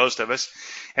most of us.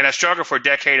 And I struggled for a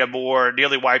decade or more,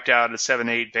 nearly wiped out in the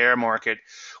 7-8 bear market.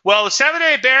 Well, the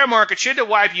 7-8 bear market shouldn't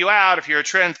wipe you out if you're a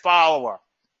trend follower.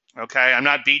 Okay, I'm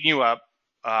not beating you up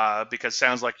because it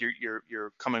sounds like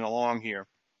you're coming along here.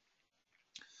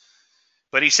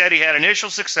 But he said he had initial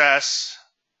success,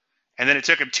 and then it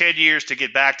took him 10 years to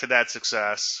get back to that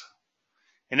success.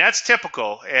 And that's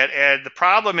typical. And the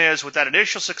problem is with that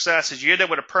initial success is you end up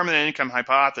with a permanent income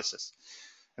hypothesis.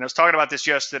 And I was talking about this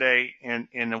yesterday in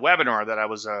the webinar that I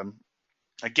was a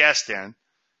guest in.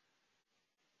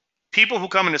 People who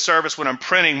come into service when I'm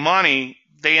printing money,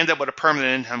 they end up with a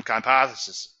permanent income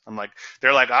hypothesis.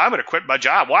 They're like, I'm going to quit my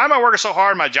job. Why am I working so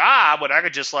hard in my job when I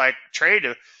could just trade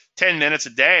 10 minutes a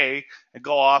day and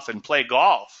go off and play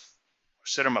golf or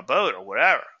sit on my boat or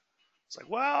whatever? It's like,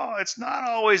 well, it's not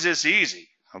always this easy.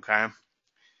 Okay.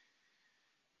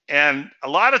 And a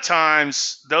lot of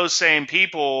times those same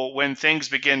people, when things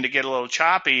begin to get a little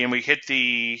choppy and we hit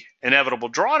the inevitable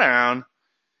drawdown,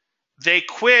 they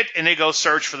quit and they go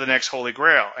search for the next holy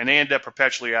grail, and they end up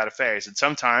perpetually out of phase. And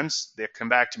sometimes they come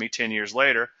back to me 10 years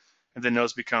later, and then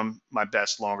those become my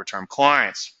best longer term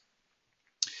clients.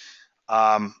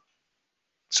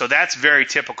 So that's very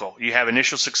typical. You have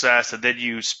initial success, and then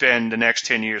you spend the next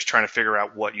 10 years trying to figure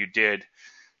out what you did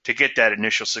to get that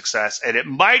initial success. And it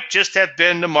might just have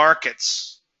been the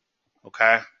markets.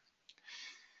 Okay.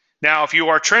 Now, if you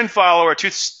are a trend follower,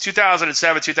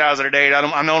 2007, 2008, I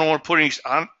don't want to put any,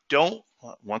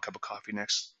 one cup of coffee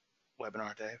next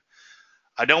webinar, Dave.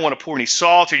 I don't want to pour any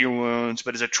salt in your wounds,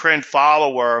 but as a trend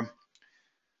follower,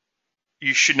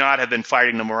 you should not have been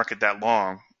fighting the market that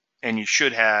long. and you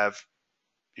should have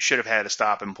had a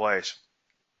stop in place.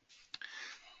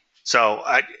 So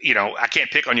I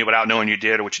can't pick on you without knowing you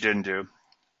did or what you didn't do.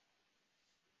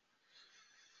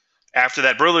 After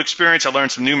that brutal experience, I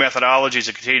learned some new methodologies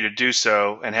and continue to do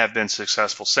so and have been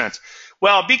successful since.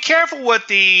 Well, be careful with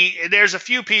there's a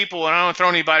few people, and I don't throw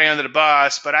anybody under the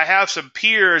bus, but I have some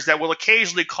peers that will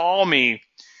occasionally call me,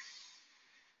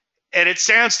 and it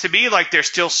sounds to me like they're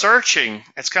still searching.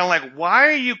 It's kind of like, why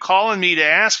are you calling me to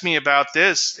ask me about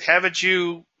this? Haven't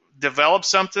you developed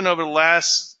something over the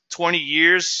last 20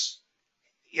 years?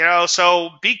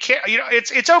 So be careful.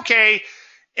 It's okay.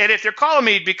 And if they're calling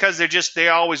me because they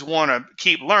always want to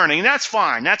keep learning, that's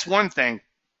fine. That's one thing.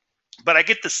 But I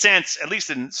get the sense, at least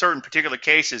in certain particular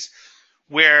cases,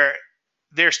 where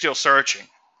they're still searching.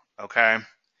 Okay.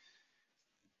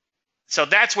 So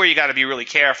that's where you got to be really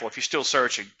careful if you're still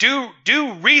searching.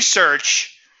 Do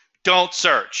research, don't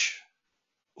search.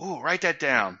 Ooh, write that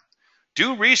down.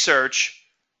 Do research,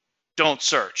 don't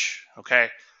search. Okay.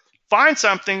 Find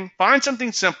something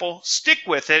simple, stick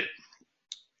with it,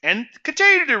 and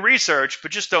continue to do research, but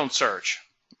just don't search.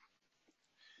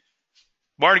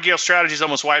 Martingale's strategies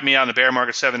almost wiped me out in the bear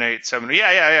market, 7.8.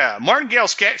 Yeah.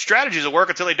 Martingale's strategies will work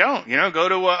until they don't. Go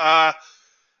to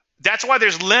that's why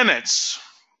there's limits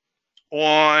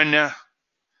on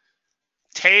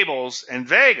tables in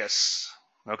Vegas,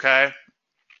 okay?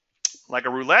 Like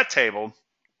a roulette table.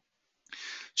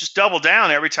 Just double down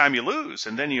every time you lose,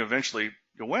 and then you'll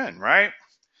win, right?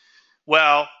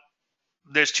 Well,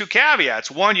 there's two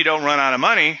caveats. One, you don't run out of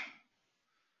money.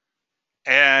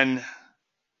 And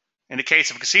in the case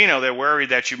of a casino, they're worried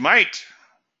that you might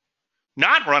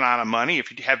not run out of money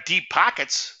if you have deep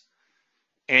pockets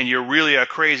and you're really a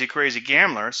crazy, crazy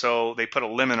gambler. So they put a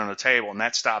limit on the table, and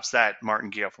that stops that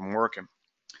martingale from working.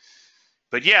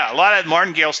 But yeah, a lot of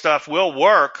martingale stuff will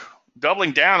work.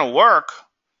 Doubling down will work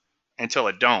until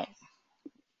it don't.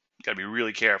 You got to be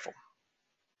really careful.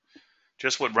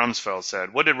 Just what Rumsfeld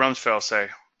said. What did Rumsfeld say?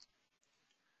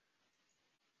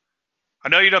 I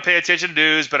know you don't pay attention to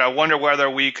news, but I wonder whether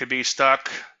we could be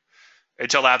stuck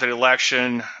until after the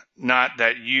election. Not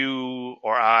that you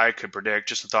or I could predict,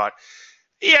 just a thought.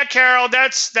 Yeah, Carol,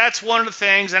 that's one of the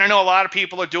things, and I know a lot of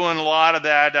people are doing a lot of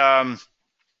that.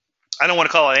 I don't want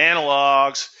to call it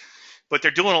analogs, but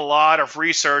they're doing a lot of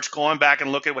research, going back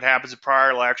and looking at what happens in prior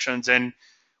elections, and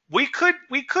we could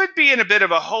be in a bit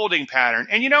of a holding pattern.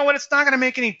 And you know what? It's not going to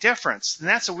make any difference, and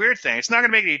that's a weird thing. It's not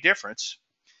going to make any difference.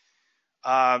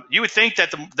 You would think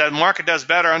that the market does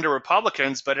better under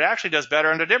Republicans, but it actually does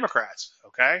better under Democrats,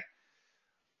 okay?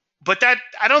 But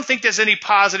I don't think there's any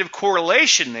positive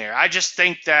correlation there. I just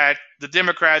think that the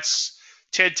Democrats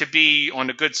tend to be on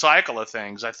the good cycle of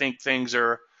things. I think things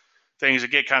that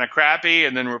get kind of crappy,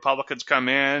 and then Republicans come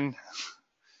in.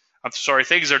 I'm sorry,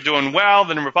 things are doing well,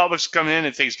 then the Republicans come in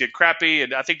and things get crappy,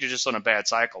 and I think they're just on a bad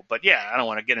cycle. But yeah, I don't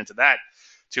want to get into that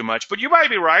too much. But you might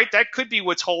be right. That could be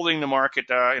what's holding the market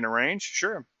in a range.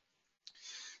 Sure.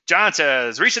 John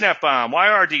says, recent F-bomb,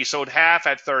 YRD sold half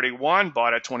at 31,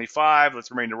 bought at 25.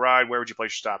 Let's remain to ride. Where would you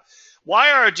place your stop?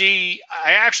 YRD,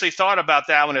 I actually thought about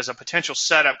that one as a potential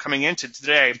setup coming into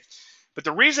today. But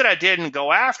the reason I didn't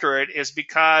go after it is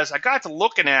because I got to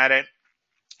looking at it,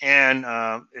 and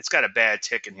it's got a bad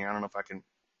tick in here. I don't know if I can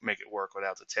make it work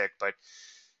without the tick. But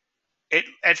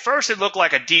at first it looked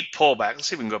like a deep pullback. Let's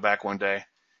see if we can go back one day.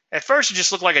 At first, it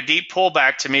just looked like a deep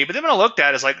pullback to me, but then when I looked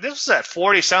at it, it's like this was at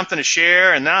 40-something a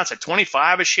share, and now it's at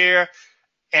 25 a share.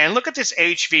 And look at this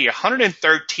HV,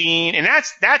 113, and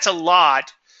that's a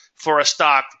lot for a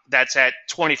stock that's at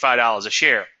 $25 a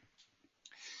share.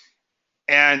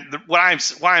 And why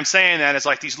I'm saying that is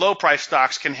like these low-price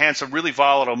stocks can have some really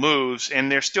volatile moves, and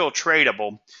they're still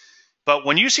tradable. But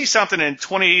when you see something in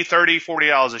 $20, $30,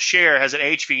 $40 a share has an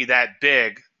HV that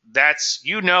big, that's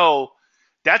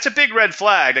a big red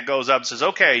flag that goes up and says,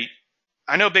 okay,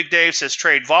 I know Big Dave says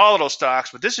trade volatile stocks,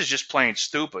 but this is just plain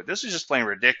stupid. This is just plain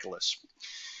ridiculous.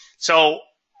 So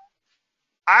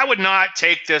I would not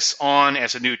take this on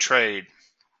as a new trade,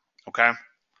 okay?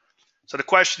 So the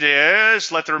question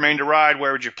is, let the remainder ride.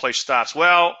 Where would you place stops?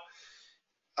 Well,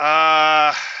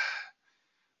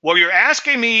 you're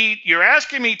asking me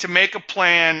to make a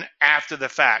plan after the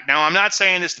fact. Now, I'm not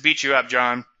saying this to beat you up,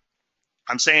 John.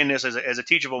 I'm saying this as a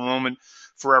teachable moment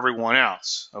for everyone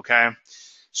else, okay?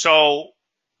 So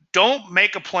don't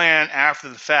make a plan after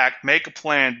the fact. Make a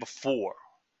plan before.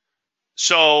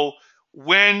 So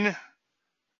and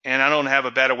I don't have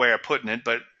a better way of putting it,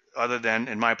 but other than,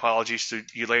 and my apologies to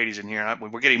you ladies in here,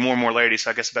 we're getting more and more ladies,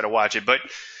 so I guess I better watch it. But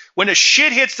when the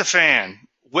shit hits the fan,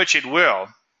 which it will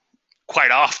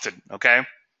quite often, okay,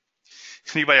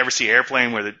 Anybody ever see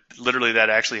Airplane where literally that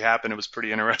actually happened? It was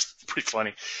pretty interesting, pretty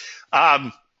funny.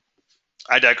 I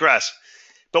digress.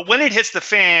 But when it hits the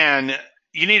fan,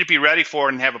 you need to be ready for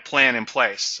it and have a plan in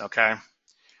place. Okay.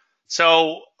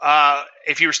 So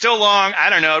if you're still long, I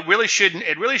don't know. It really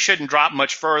shouldn't drop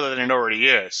much further than it already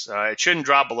is. It shouldn't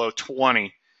drop below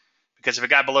 20, because if it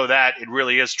got below that, it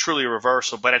really is truly a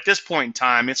reversal. But at this point in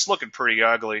time, it's looking pretty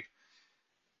ugly.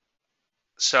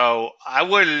 So I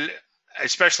would,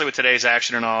 especially with today's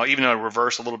action and all, even though it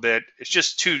reversed a little bit, it's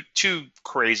just too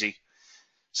crazy.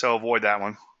 So avoid that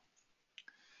one.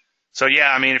 So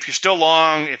yeah, I mean, if you're still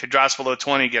long, if it drops below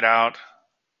 20, get out.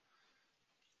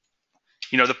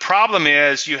 You know, the problem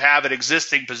is you have an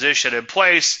existing position in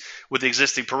place with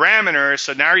existing parameters.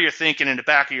 So now you're thinking in the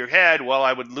back of your head, well,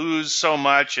 I would lose so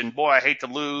much, and boy, I hate to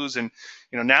lose. And,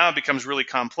 you know, now it becomes really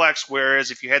complex.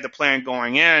 Whereas if you had the plan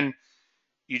going in,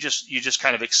 you just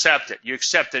kind of accept it. You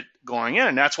accept it going in.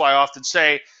 And that's why I often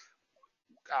say,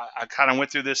 I kind of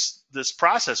went through this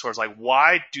process where it's like,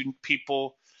 why do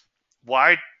people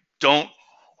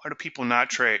not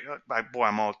trade? Boy,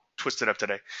 I'm all twisted up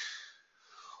today.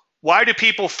 Why do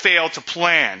people fail to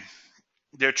plan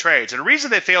their trades? And the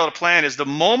reason they fail to plan is the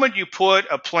moment you put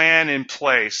a plan in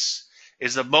place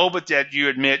is the moment that you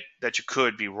admit that you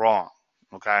could be wrong,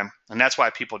 okay? And that's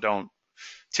why people don't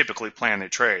typically plan their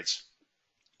trades.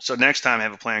 So next time,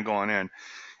 have a plan going in.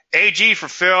 AG for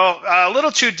Phil, a little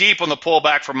too deep on the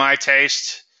pullback for my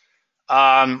taste.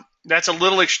 That's a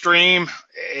little extreme.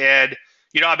 And,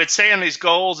 you know, I've been saying these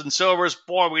golds and silvers,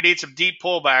 boy, we need some deep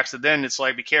pullbacks. And then it's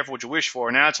like, be careful what you wish for.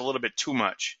 Now it's a little bit too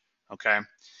much, okay?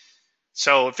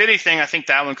 So if anything, I think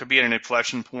that one could be at an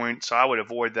inflection point. So I would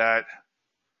avoid that.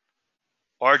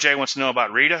 RJ wants to know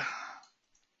about Rita.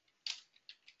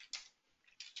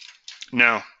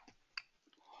 No.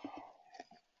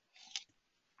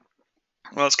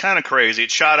 Well, it's kind of crazy.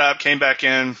 It shot up, came back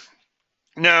in.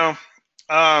 No.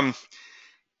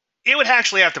 It would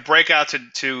actually have to break out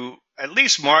to at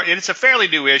least March. It's a fairly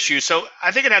new issue, so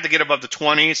I think it'd have to get above the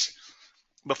 20s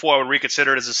before I would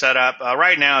reconsider it as a setup.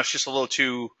 Right now, it's just a little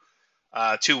too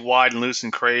wide and loose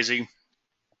and crazy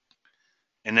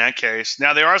in that case.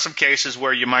 Now, there are some cases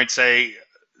where you might say,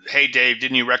 hey, Dave,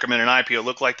 didn't you recommend an IPO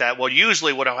look like that? Well,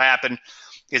 usually what will happen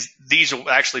is these will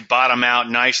actually bottom out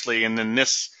nicely, and then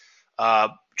this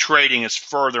trading is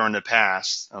further in the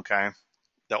past, okay?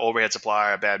 The overhead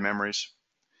supply of bad memories.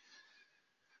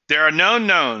 There are known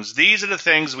knowns. These are the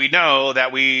things we know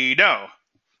that we know.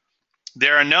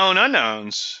 There are known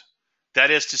unknowns. That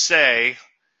is to say,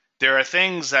 there are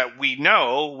things that we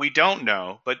know we don't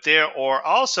know, but there are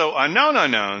also unknown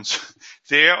unknowns.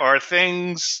 There are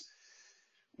things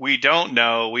we don't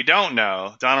know we don't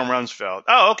know. Donald Rumsfeld.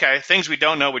 Oh, okay. Things we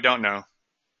don't know we don't know.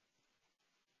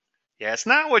 Yeah, it's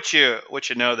not what you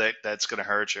know that's going to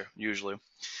hurt you, usually.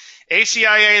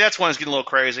 ACIA, that's one that's getting a little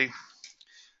crazy.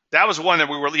 That was one that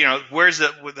we were, you know, where's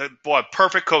the boy,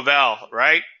 perfect Covell,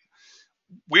 right?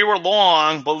 We were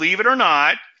long, believe it or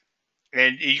not,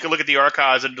 and you can look at the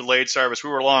archives and delayed service. We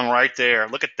were long right there.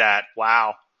 Look at that.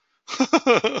 Wow.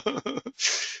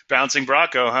 Bouncing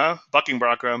Bronco, huh? Bucking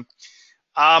Bronco.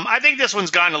 I think this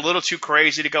one's gotten a little too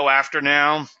crazy to go after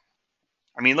now.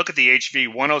 I mean, look at the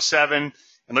HV 107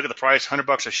 and look at the price,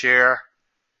 $100 a share.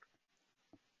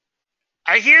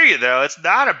 I hear you, though. It's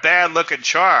not a bad looking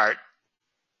chart.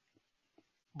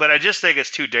 But I just think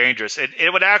it's too dangerous. It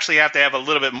would actually have to have a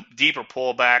little bit deeper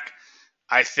pullback,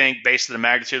 I think, based on the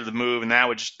magnitude of the move, and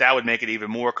that would make it even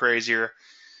more crazier.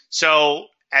 So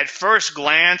at first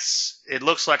glance, it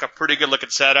looks like a pretty good looking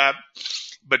setup,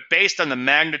 but based on the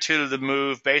magnitude of the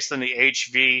move, based on the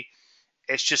HV,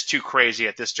 it's just too crazy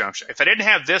at this juncture. If I didn't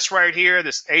have this right here,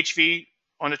 this HV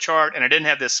on the chart, and I didn't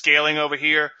have this scaling over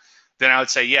here, then I would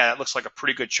say, yeah, that looks like a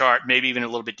pretty good chart, maybe even a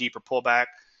little bit deeper pullback.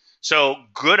 So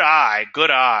good eye,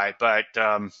 but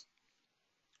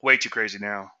way too crazy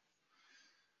now.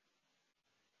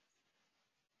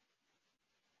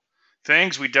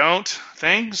 Things we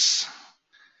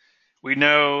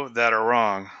know that are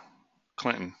wrong.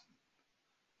 Clinton.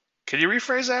 Can you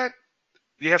rephrase that?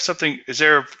 Do you have something? Is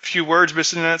there a few words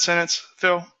missing in that sentence,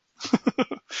 Phil?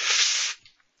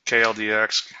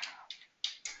 KLDX.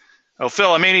 Oh,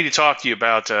 Phil, I may need to talk to you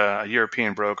about a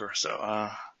European broker, so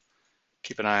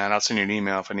keep an eye on. I'll send you an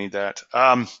email if I need that.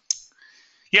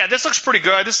 Yeah, this looks pretty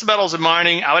good. This is metals and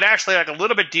mining. I would actually like a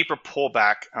little bit deeper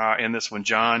pullback in this one,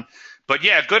 John. But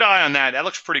yeah, good eye on that. That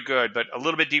looks pretty good, but a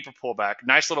little bit deeper pullback.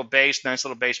 Nice little base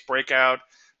breakout,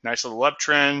 nice little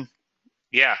uptrend.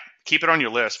 Yeah, keep it on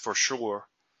your list for sure.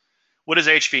 What is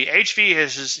HV? HV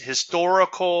is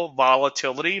historical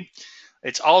volatility.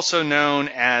 It's also known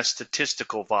as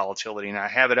statistical volatility. And I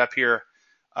have it up here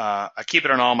I keep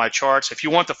it on all my charts. If you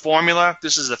want the formula,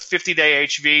 this is a 50-day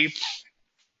HV.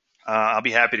 I'll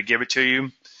be happy to give it to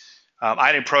you.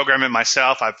 I didn't program it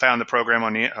myself. I found the program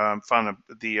on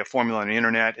the formula on the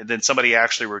internet, and then somebody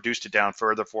actually reduced it down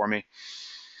further for me.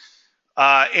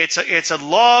 It's a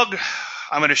log.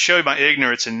 I'm going to show you my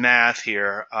ignorance in math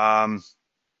here.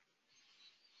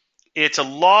 It's a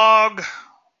log.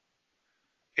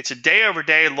 It's a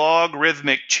day-over-day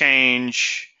logarithmic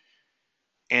change,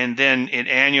 and then it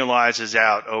annualizes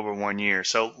out over 1 year.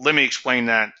 So let me explain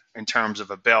that in terms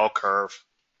of a bell curve.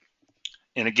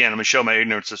 And again, I'm going to show my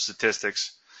ignorance of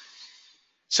statistics.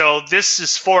 So this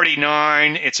is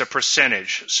 49. It's a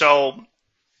percentage. So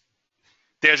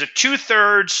there's a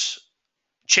 2/3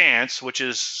 chance, which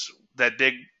is that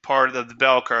big part of the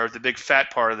bell curve, the big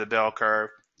fat part of the bell curve,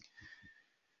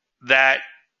 that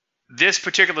this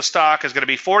particular stock is going to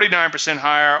be 49%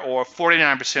 higher or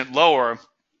 49% lower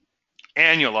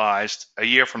annualized a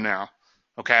year from now.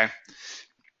 Okay.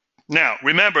 Now,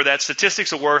 remember that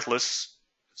statistics are worthless.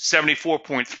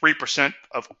 74.3%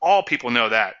 of all people know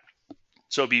that.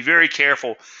 So be very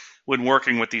careful when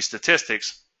working with these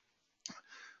statistics.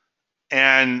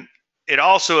 And it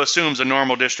also assumes a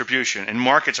normal distribution, and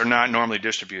markets are not normally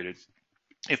distributed.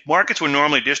 If markets were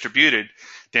normally distributed,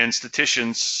 then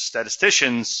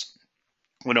statisticians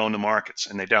would own the markets,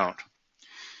 and they don't.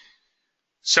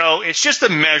 So it's just a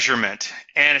measurement,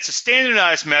 and it's a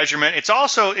standardized measurement.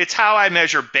 It's how I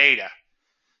measure beta.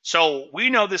 So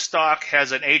we know this stock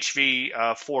has an HV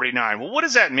of 49. Well, what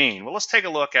does that mean? Well, let's take a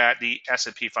look at the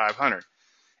S&P 500.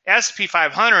 S&P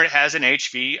 500 has an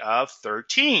HV of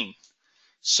 13.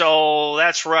 So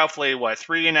that's roughly, what,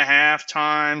 3.5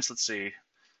 times? Let's see.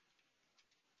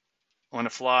 On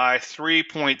the fly,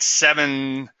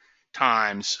 3.7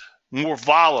 times more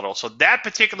volatile. So that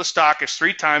particular stock is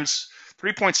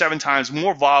 3.7 times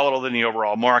more volatile than the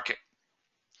overall market.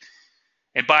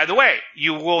 And by the way,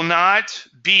 you will not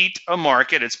beat a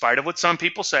market in spite of what some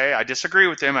people say. I disagree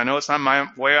with them. I know it's not my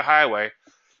way or highway.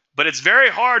 But it's very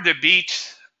hard to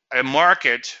beat a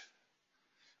market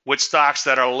with stocks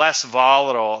that are less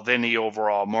volatile than the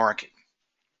overall market,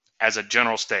 as a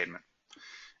general statement.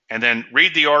 And then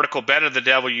read the article, Better the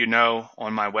Devil You Know,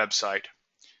 on my website.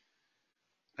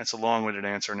 That's a long-winded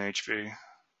answer in HV.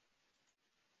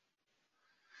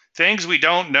 Things we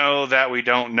don't know that we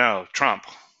don't know. Trump,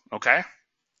 okay?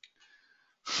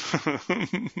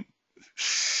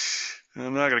 I'm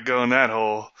not going to go in that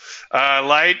hole.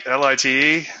 Light,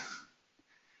 L-I-T-E.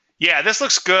 Yeah, this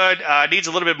looks good. It needs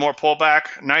a little bit more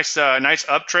pullback. Nice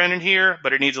uptrend in here,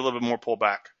 but it needs a little bit more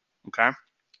pullback, okay?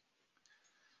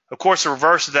 Of course, the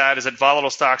reverse of that is that volatile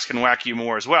stocks can whack you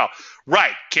more as well.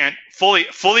 Right, can't fully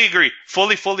agree.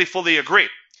 Fully agree.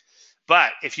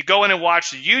 But if you go in and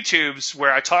watch the YouTubes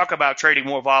where I talk about trading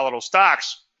more volatile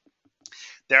stocks,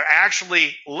 they're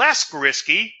actually less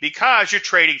risky because you're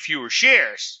trading fewer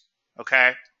shares,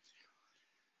 okay?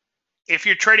 If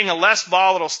you're trading a less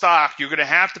volatile stock, you're going to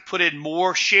have to put in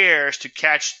more shares to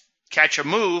catch a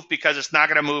move because it's not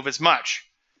going to move as much.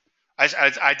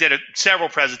 I did several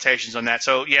presentations on that.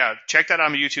 So, yeah, check that out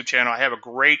on my YouTube channel. I have a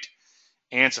great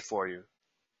answer for you.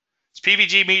 Is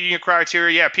PVG meeting your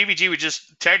criteria? Yeah, PVG we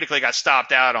just technically got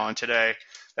stopped out on today.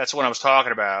 That's what I was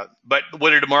talking about. But what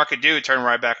did the market do? It turned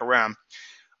right back around.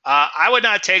 I would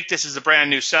not take this as a brand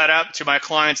new setup. To my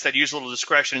clients that use a little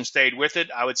discretion and stayed with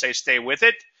it, I would say stay with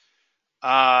it.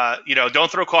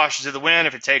 Don't throw caution to the wind.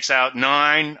 If it takes out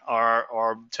 9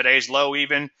 or today's low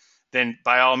even, then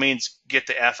by all means get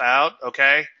the F out,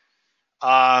 okay?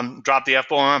 Drop the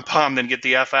F-bomb, then get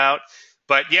the F out.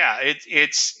 But yeah,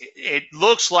 it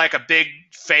looks like a big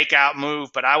fake out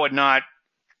move, but I would not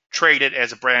trade it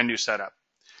as a brand new setup.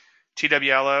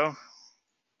 TWLO.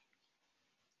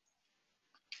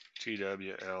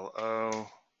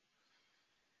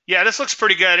 Yeah, this looks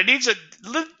pretty good. It needs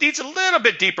a little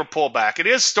bit deeper pullback. It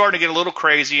is starting to get a little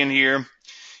crazy in here.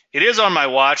 It is on my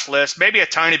watch list. Maybe a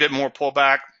tiny bit more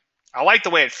pullback. I like the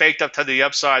way it faked up to the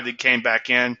upside that came back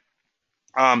in.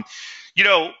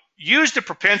 Use the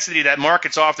propensity that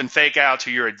markets often fake out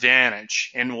to your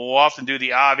advantage and will often do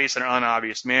the obvious in an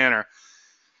unobvious manner.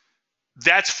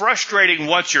 That's frustrating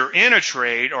once you're in a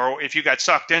trade or if you got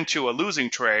sucked into a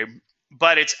losing trade,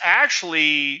 but it's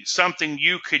actually something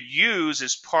you could use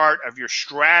as part of your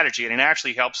strategy, and it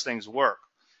actually helps things work.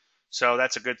 So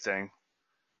that's a good thing.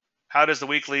 How does the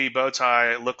weekly bow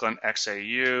tie look on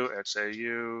XAU?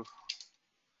 XAU.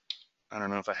 I don't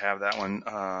know if I have that one.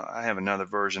 I have another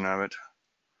version of it.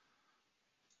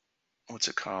 What's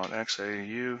it called?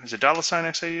 XAU. Is it $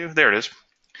 XAU? There it is.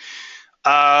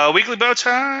 Weekly bow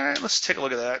tie. Let's take a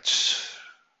look at that.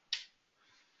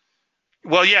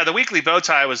 Well, yeah, the weekly bow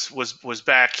tie was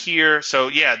back here. So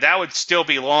yeah, that would still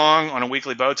be long on a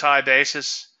weekly bow tie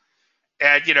basis.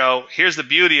 And here's the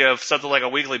beauty of something like a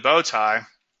weekly bow tie,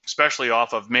 especially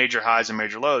off of major highs and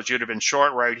major lows. You'd have been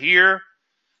short right here,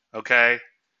 okay,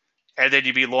 and then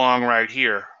you'd be long right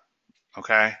here,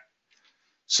 okay.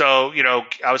 So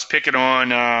I was picking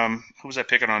on who was I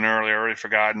picking on earlier? I already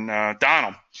forgotten.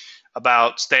 Donald,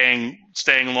 about staying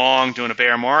long during a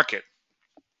bear market.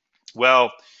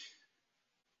 Well,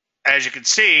 as you can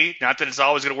see, not that it's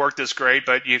always going to work this great,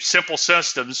 but you have simple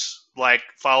systems like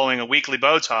following a weekly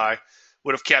bow tie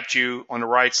would have kept you on the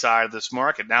right side of this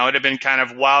market. Now, it'd have been kind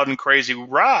of wild and crazy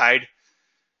ride,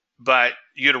 but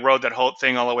you'd have rode that whole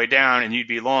thing all the way down and you'd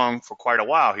be long for quite a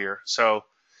while here. So,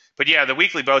 but yeah, the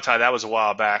weekly bow tie, that was a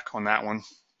while back on that one.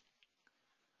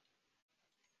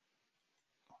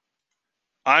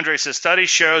 Andre says, study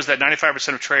shows that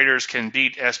 95% of traders can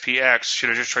beat SPX.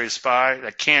 Should I just trade SPY?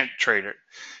 That can't trade it.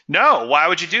 No, why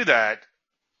would you do that?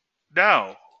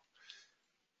 No.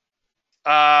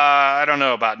 I don't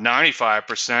know about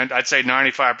 95%. I'd say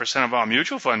 95% of all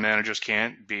mutual fund managers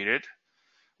can't beat it.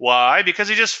 Why? Because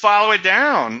they just follow it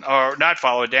down, or not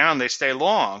follow it down. They stay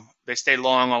long. They stay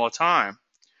long all the time.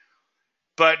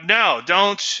 But no,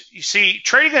 don't. You see,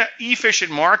 trading an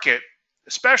efficient market,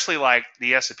 especially like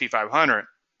the S&P 500,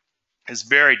 is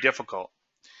very difficult.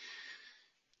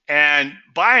 And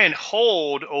buy and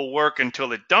hold will work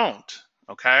until it don't,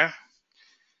 okay?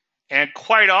 And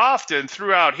quite often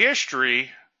throughout history,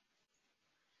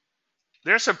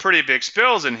 there's some pretty big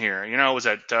spills in here. It was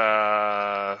at,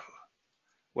 well,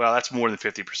 that's more than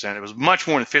 50%. It was much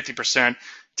more than 50%.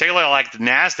 Take a look at like the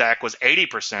NASDAQ was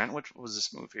 80%. Which was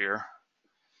this move here?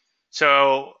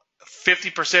 So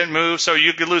 50% move, so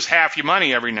you could lose half your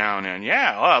money every now and then.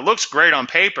 Yeah, well, it looks great on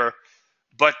paper,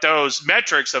 but those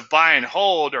metrics of buy and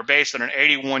hold are based on an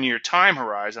 81-year time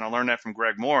horizon. I learned that from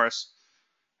Greg Morris.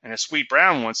 And as Sweet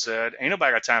Brown once said, ain't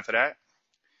nobody got time for that.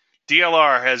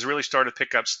 DLR has really started to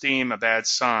pick up steam, a bad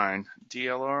sign.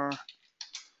 DLR?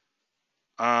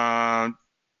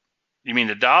 You mean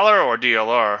the dollar or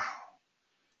DLR?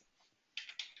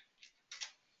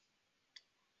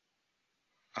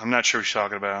 I'm not sure what you're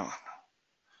talking about.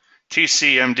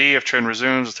 TCMD, if trend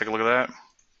resumes, let's take a look at that.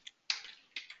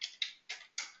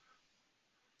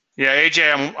 Yeah,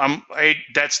 AJ,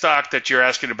 that stock that you're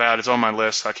asking about is on my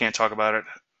list. I can't talk about it.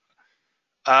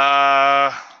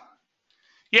 Yeah,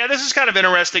 this is kind of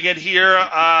interesting in here.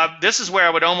 This is where I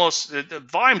would almost, the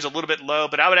volume's a little bit low,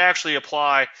 but I would actually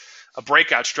apply a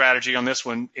breakout strategy on this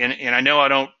one. And I know I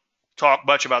don't talk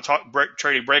much about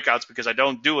trading breakouts because I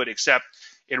don't do it except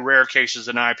in rare cases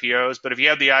in IPOs. But if you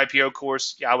have the IPO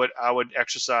course, yeah, I would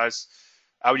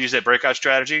use that breakout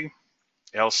strategy,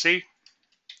 LC.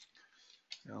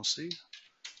 LC.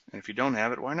 And if you don't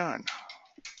have it, why not?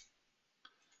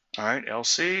 All right,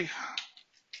 LC.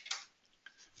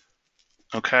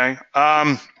 Okay.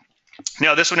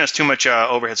 Now this one has too much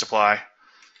overhead supply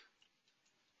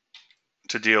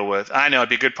to deal with. I know it'd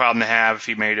be a good problem to have if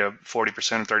you made a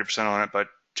 40% or 30% on it, but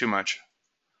too much.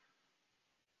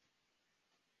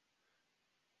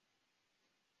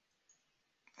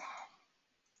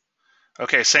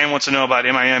 Okay, Sam wants to know about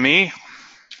MIME.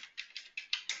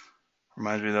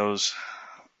 Reminds me of those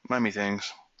Miami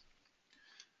things.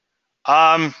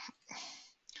 Mimecast.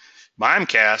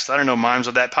 I don't know mimes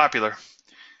are that popular.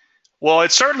 Well,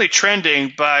 it's certainly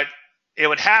trending, but it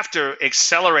would have to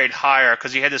accelerate higher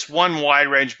because you had this one wide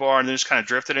range bar and then just kind of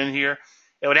drifted in here.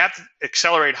 It would have to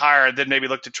accelerate higher and then maybe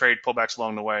look to trade pullbacks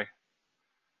along the way.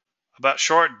 About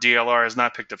short, DLR has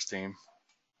not picked up steam.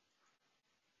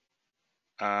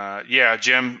 Yeah,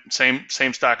 Jim, same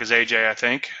stock as AJ, I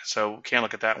think. So can't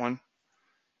look at that one.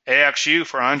 AXU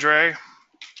for Andre.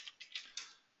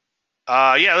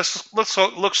 Yeah, this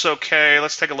looks okay.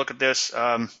 Let's take a look at this.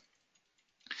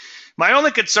 My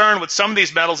only concern with some of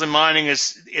these metals in mining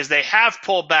is they have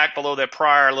pulled back below their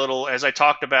prior little, as I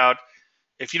talked about.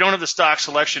 If you don't have the stock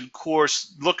selection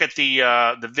course, look at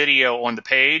the video on the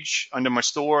page under my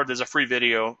store. There's a free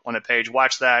video on the page.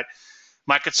 Watch that.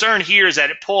 My concern here is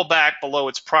that it pulled back below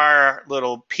its prior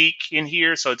little peak in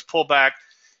here. So it's pulled back.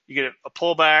 You get a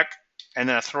pullback and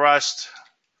then a thrust.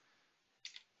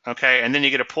 Okay, and then you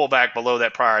get a pullback below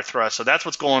that prior thrust. So that's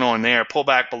what's going on there.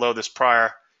 Pullback below this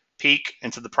prior peak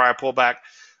into the prior pullback.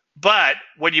 But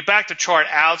when you back the chart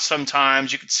out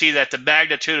sometimes, you can see that the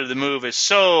magnitude of the move is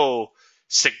so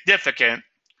significant,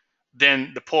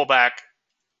 then the pullback,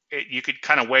 you could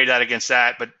kind of weigh that against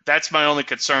that. But that's my only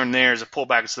concern there is a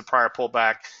pullback is the prior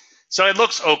pullback. So it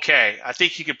looks okay. I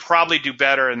think you could probably do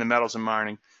better in the metals and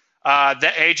mining.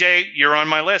 AJ, you're on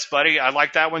my list, buddy. I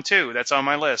like that one too. That's on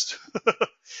my list.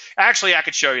 Actually, I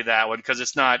could show you that one because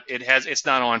it's not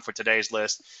on for today's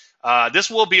list. This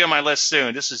will be on my list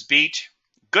soon. This is Beat.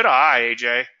 Good eye,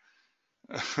 AJ.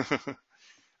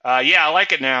 Yeah, I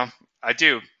like it now. I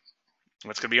do.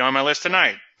 What's going to be on my list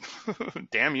tonight?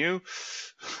 Damn you.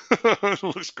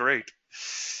 Looks great.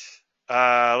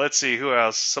 Let's see. Who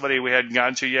else? Somebody we hadn't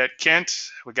gotten to yet. Kent,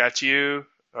 we got you.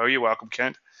 Oh, you're welcome,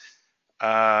 Kent.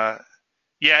 Yeah,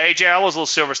 AJ, all those little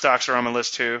silver stocks are on my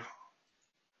list too.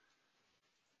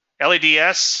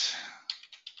 LEDS.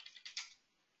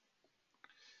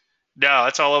 No,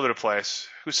 it's all over the place.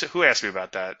 Who asked me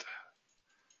about that?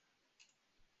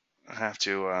 I have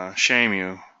to shame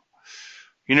you.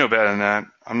 You know better than that.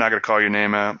 I'm not going to call your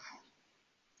name out.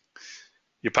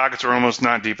 Your pockets are almost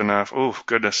not deep enough. Oh,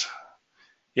 goodness.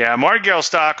 Yeah, Margell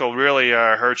stock will really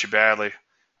hurt you badly.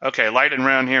 Okay, light and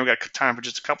round here. We got time for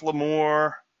just a couple of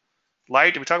more.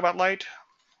 Light, did we talk about light?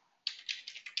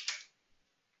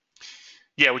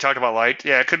 Yeah, we talked about light.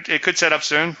 Yeah, it could set up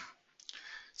soon.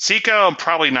 Seco, I'm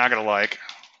probably not going to like.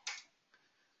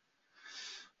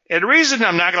 And the reason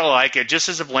I'm not going to like it, just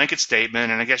as a blanket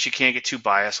statement, and I guess you can't get too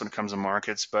biased when it comes to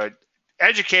markets, but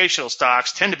educational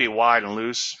stocks tend to be wide and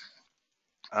loose.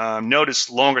 Notice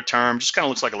longer term, just kind of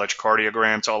looks like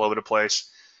electrocardiogram. It's all over the place.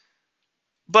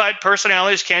 But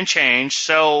personalities can change.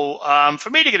 So for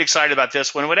me to get excited about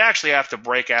this one, it would actually have to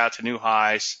break out to new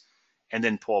highs and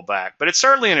then pull back. But it's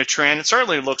certainly in a trend. It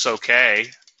certainly looks okay.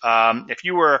 If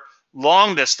you were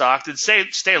long this stock, then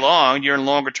stay long. You're in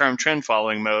longer term trend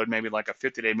following mode, maybe like a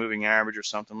 50-day moving average or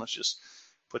something. Let's just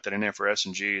put that in there for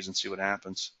S&Gs and see what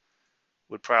happens.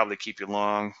 Would probably keep you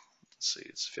long. Let's see,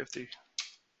 it's 50.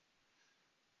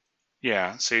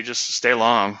 Yeah, so you just stay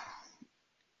long.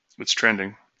 It's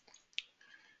trending.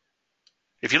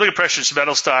 If you look at precious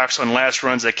metal stocks on last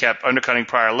runs, they kept undercutting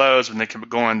prior lows when they kept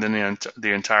going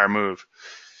the entire move.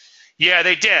 Yeah,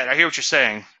 they did. I hear what you're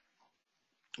saying.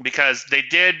 Because they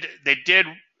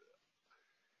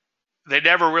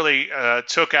never really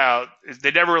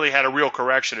they never really had a real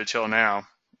correction until now.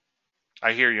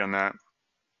 I hear you on that.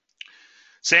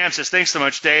 Sam says, thanks so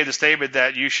much, Dave. The statement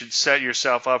that you should set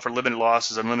yourself up for limited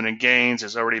losses and limited gains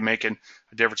is already making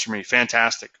a difference for me.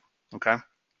 Fantastic. Okay.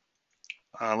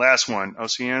 Last one,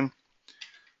 OCN.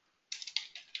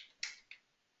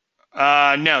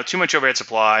 No, too much overhead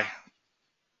supply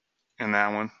in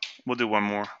that one. We'll do one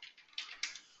more.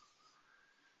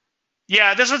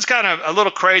 Yeah, this one's kind of a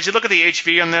little crazy. Look at the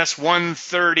HV on this,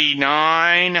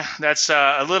 139. That's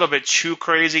a little bit too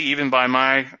crazy, even by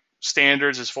my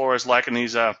standards, as far as liking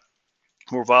these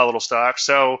more volatile stocks.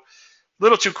 So, a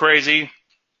little too crazy.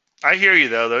 I hear you,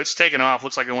 though. It's taken off.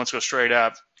 Looks like it wants to go straight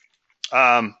up.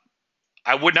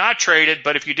 I would not trade it,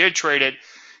 but if you did trade it,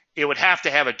 it would have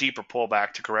to have a deeper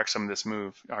pullback to correct some of this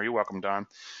move. Oh, you're welcome, Don.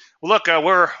 Well, look,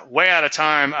 we're way out of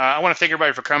time. I want to thank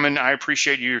everybody for coming. I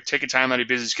appreciate you taking time out of your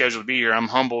busy schedule to be here. I'm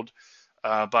humbled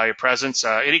by your presence.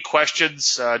 Any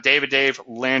questions,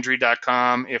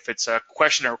 Landry.com. If it's a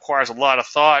question that requires a lot of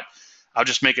thought, I'll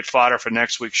just make it fodder for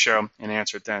next week's show and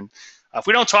answer it then. If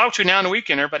we don't talk to you now in the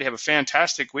weekend, everybody have a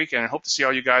fantastic weekend. I hope to see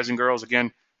all you guys and girls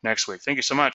again next week. Thank you so much.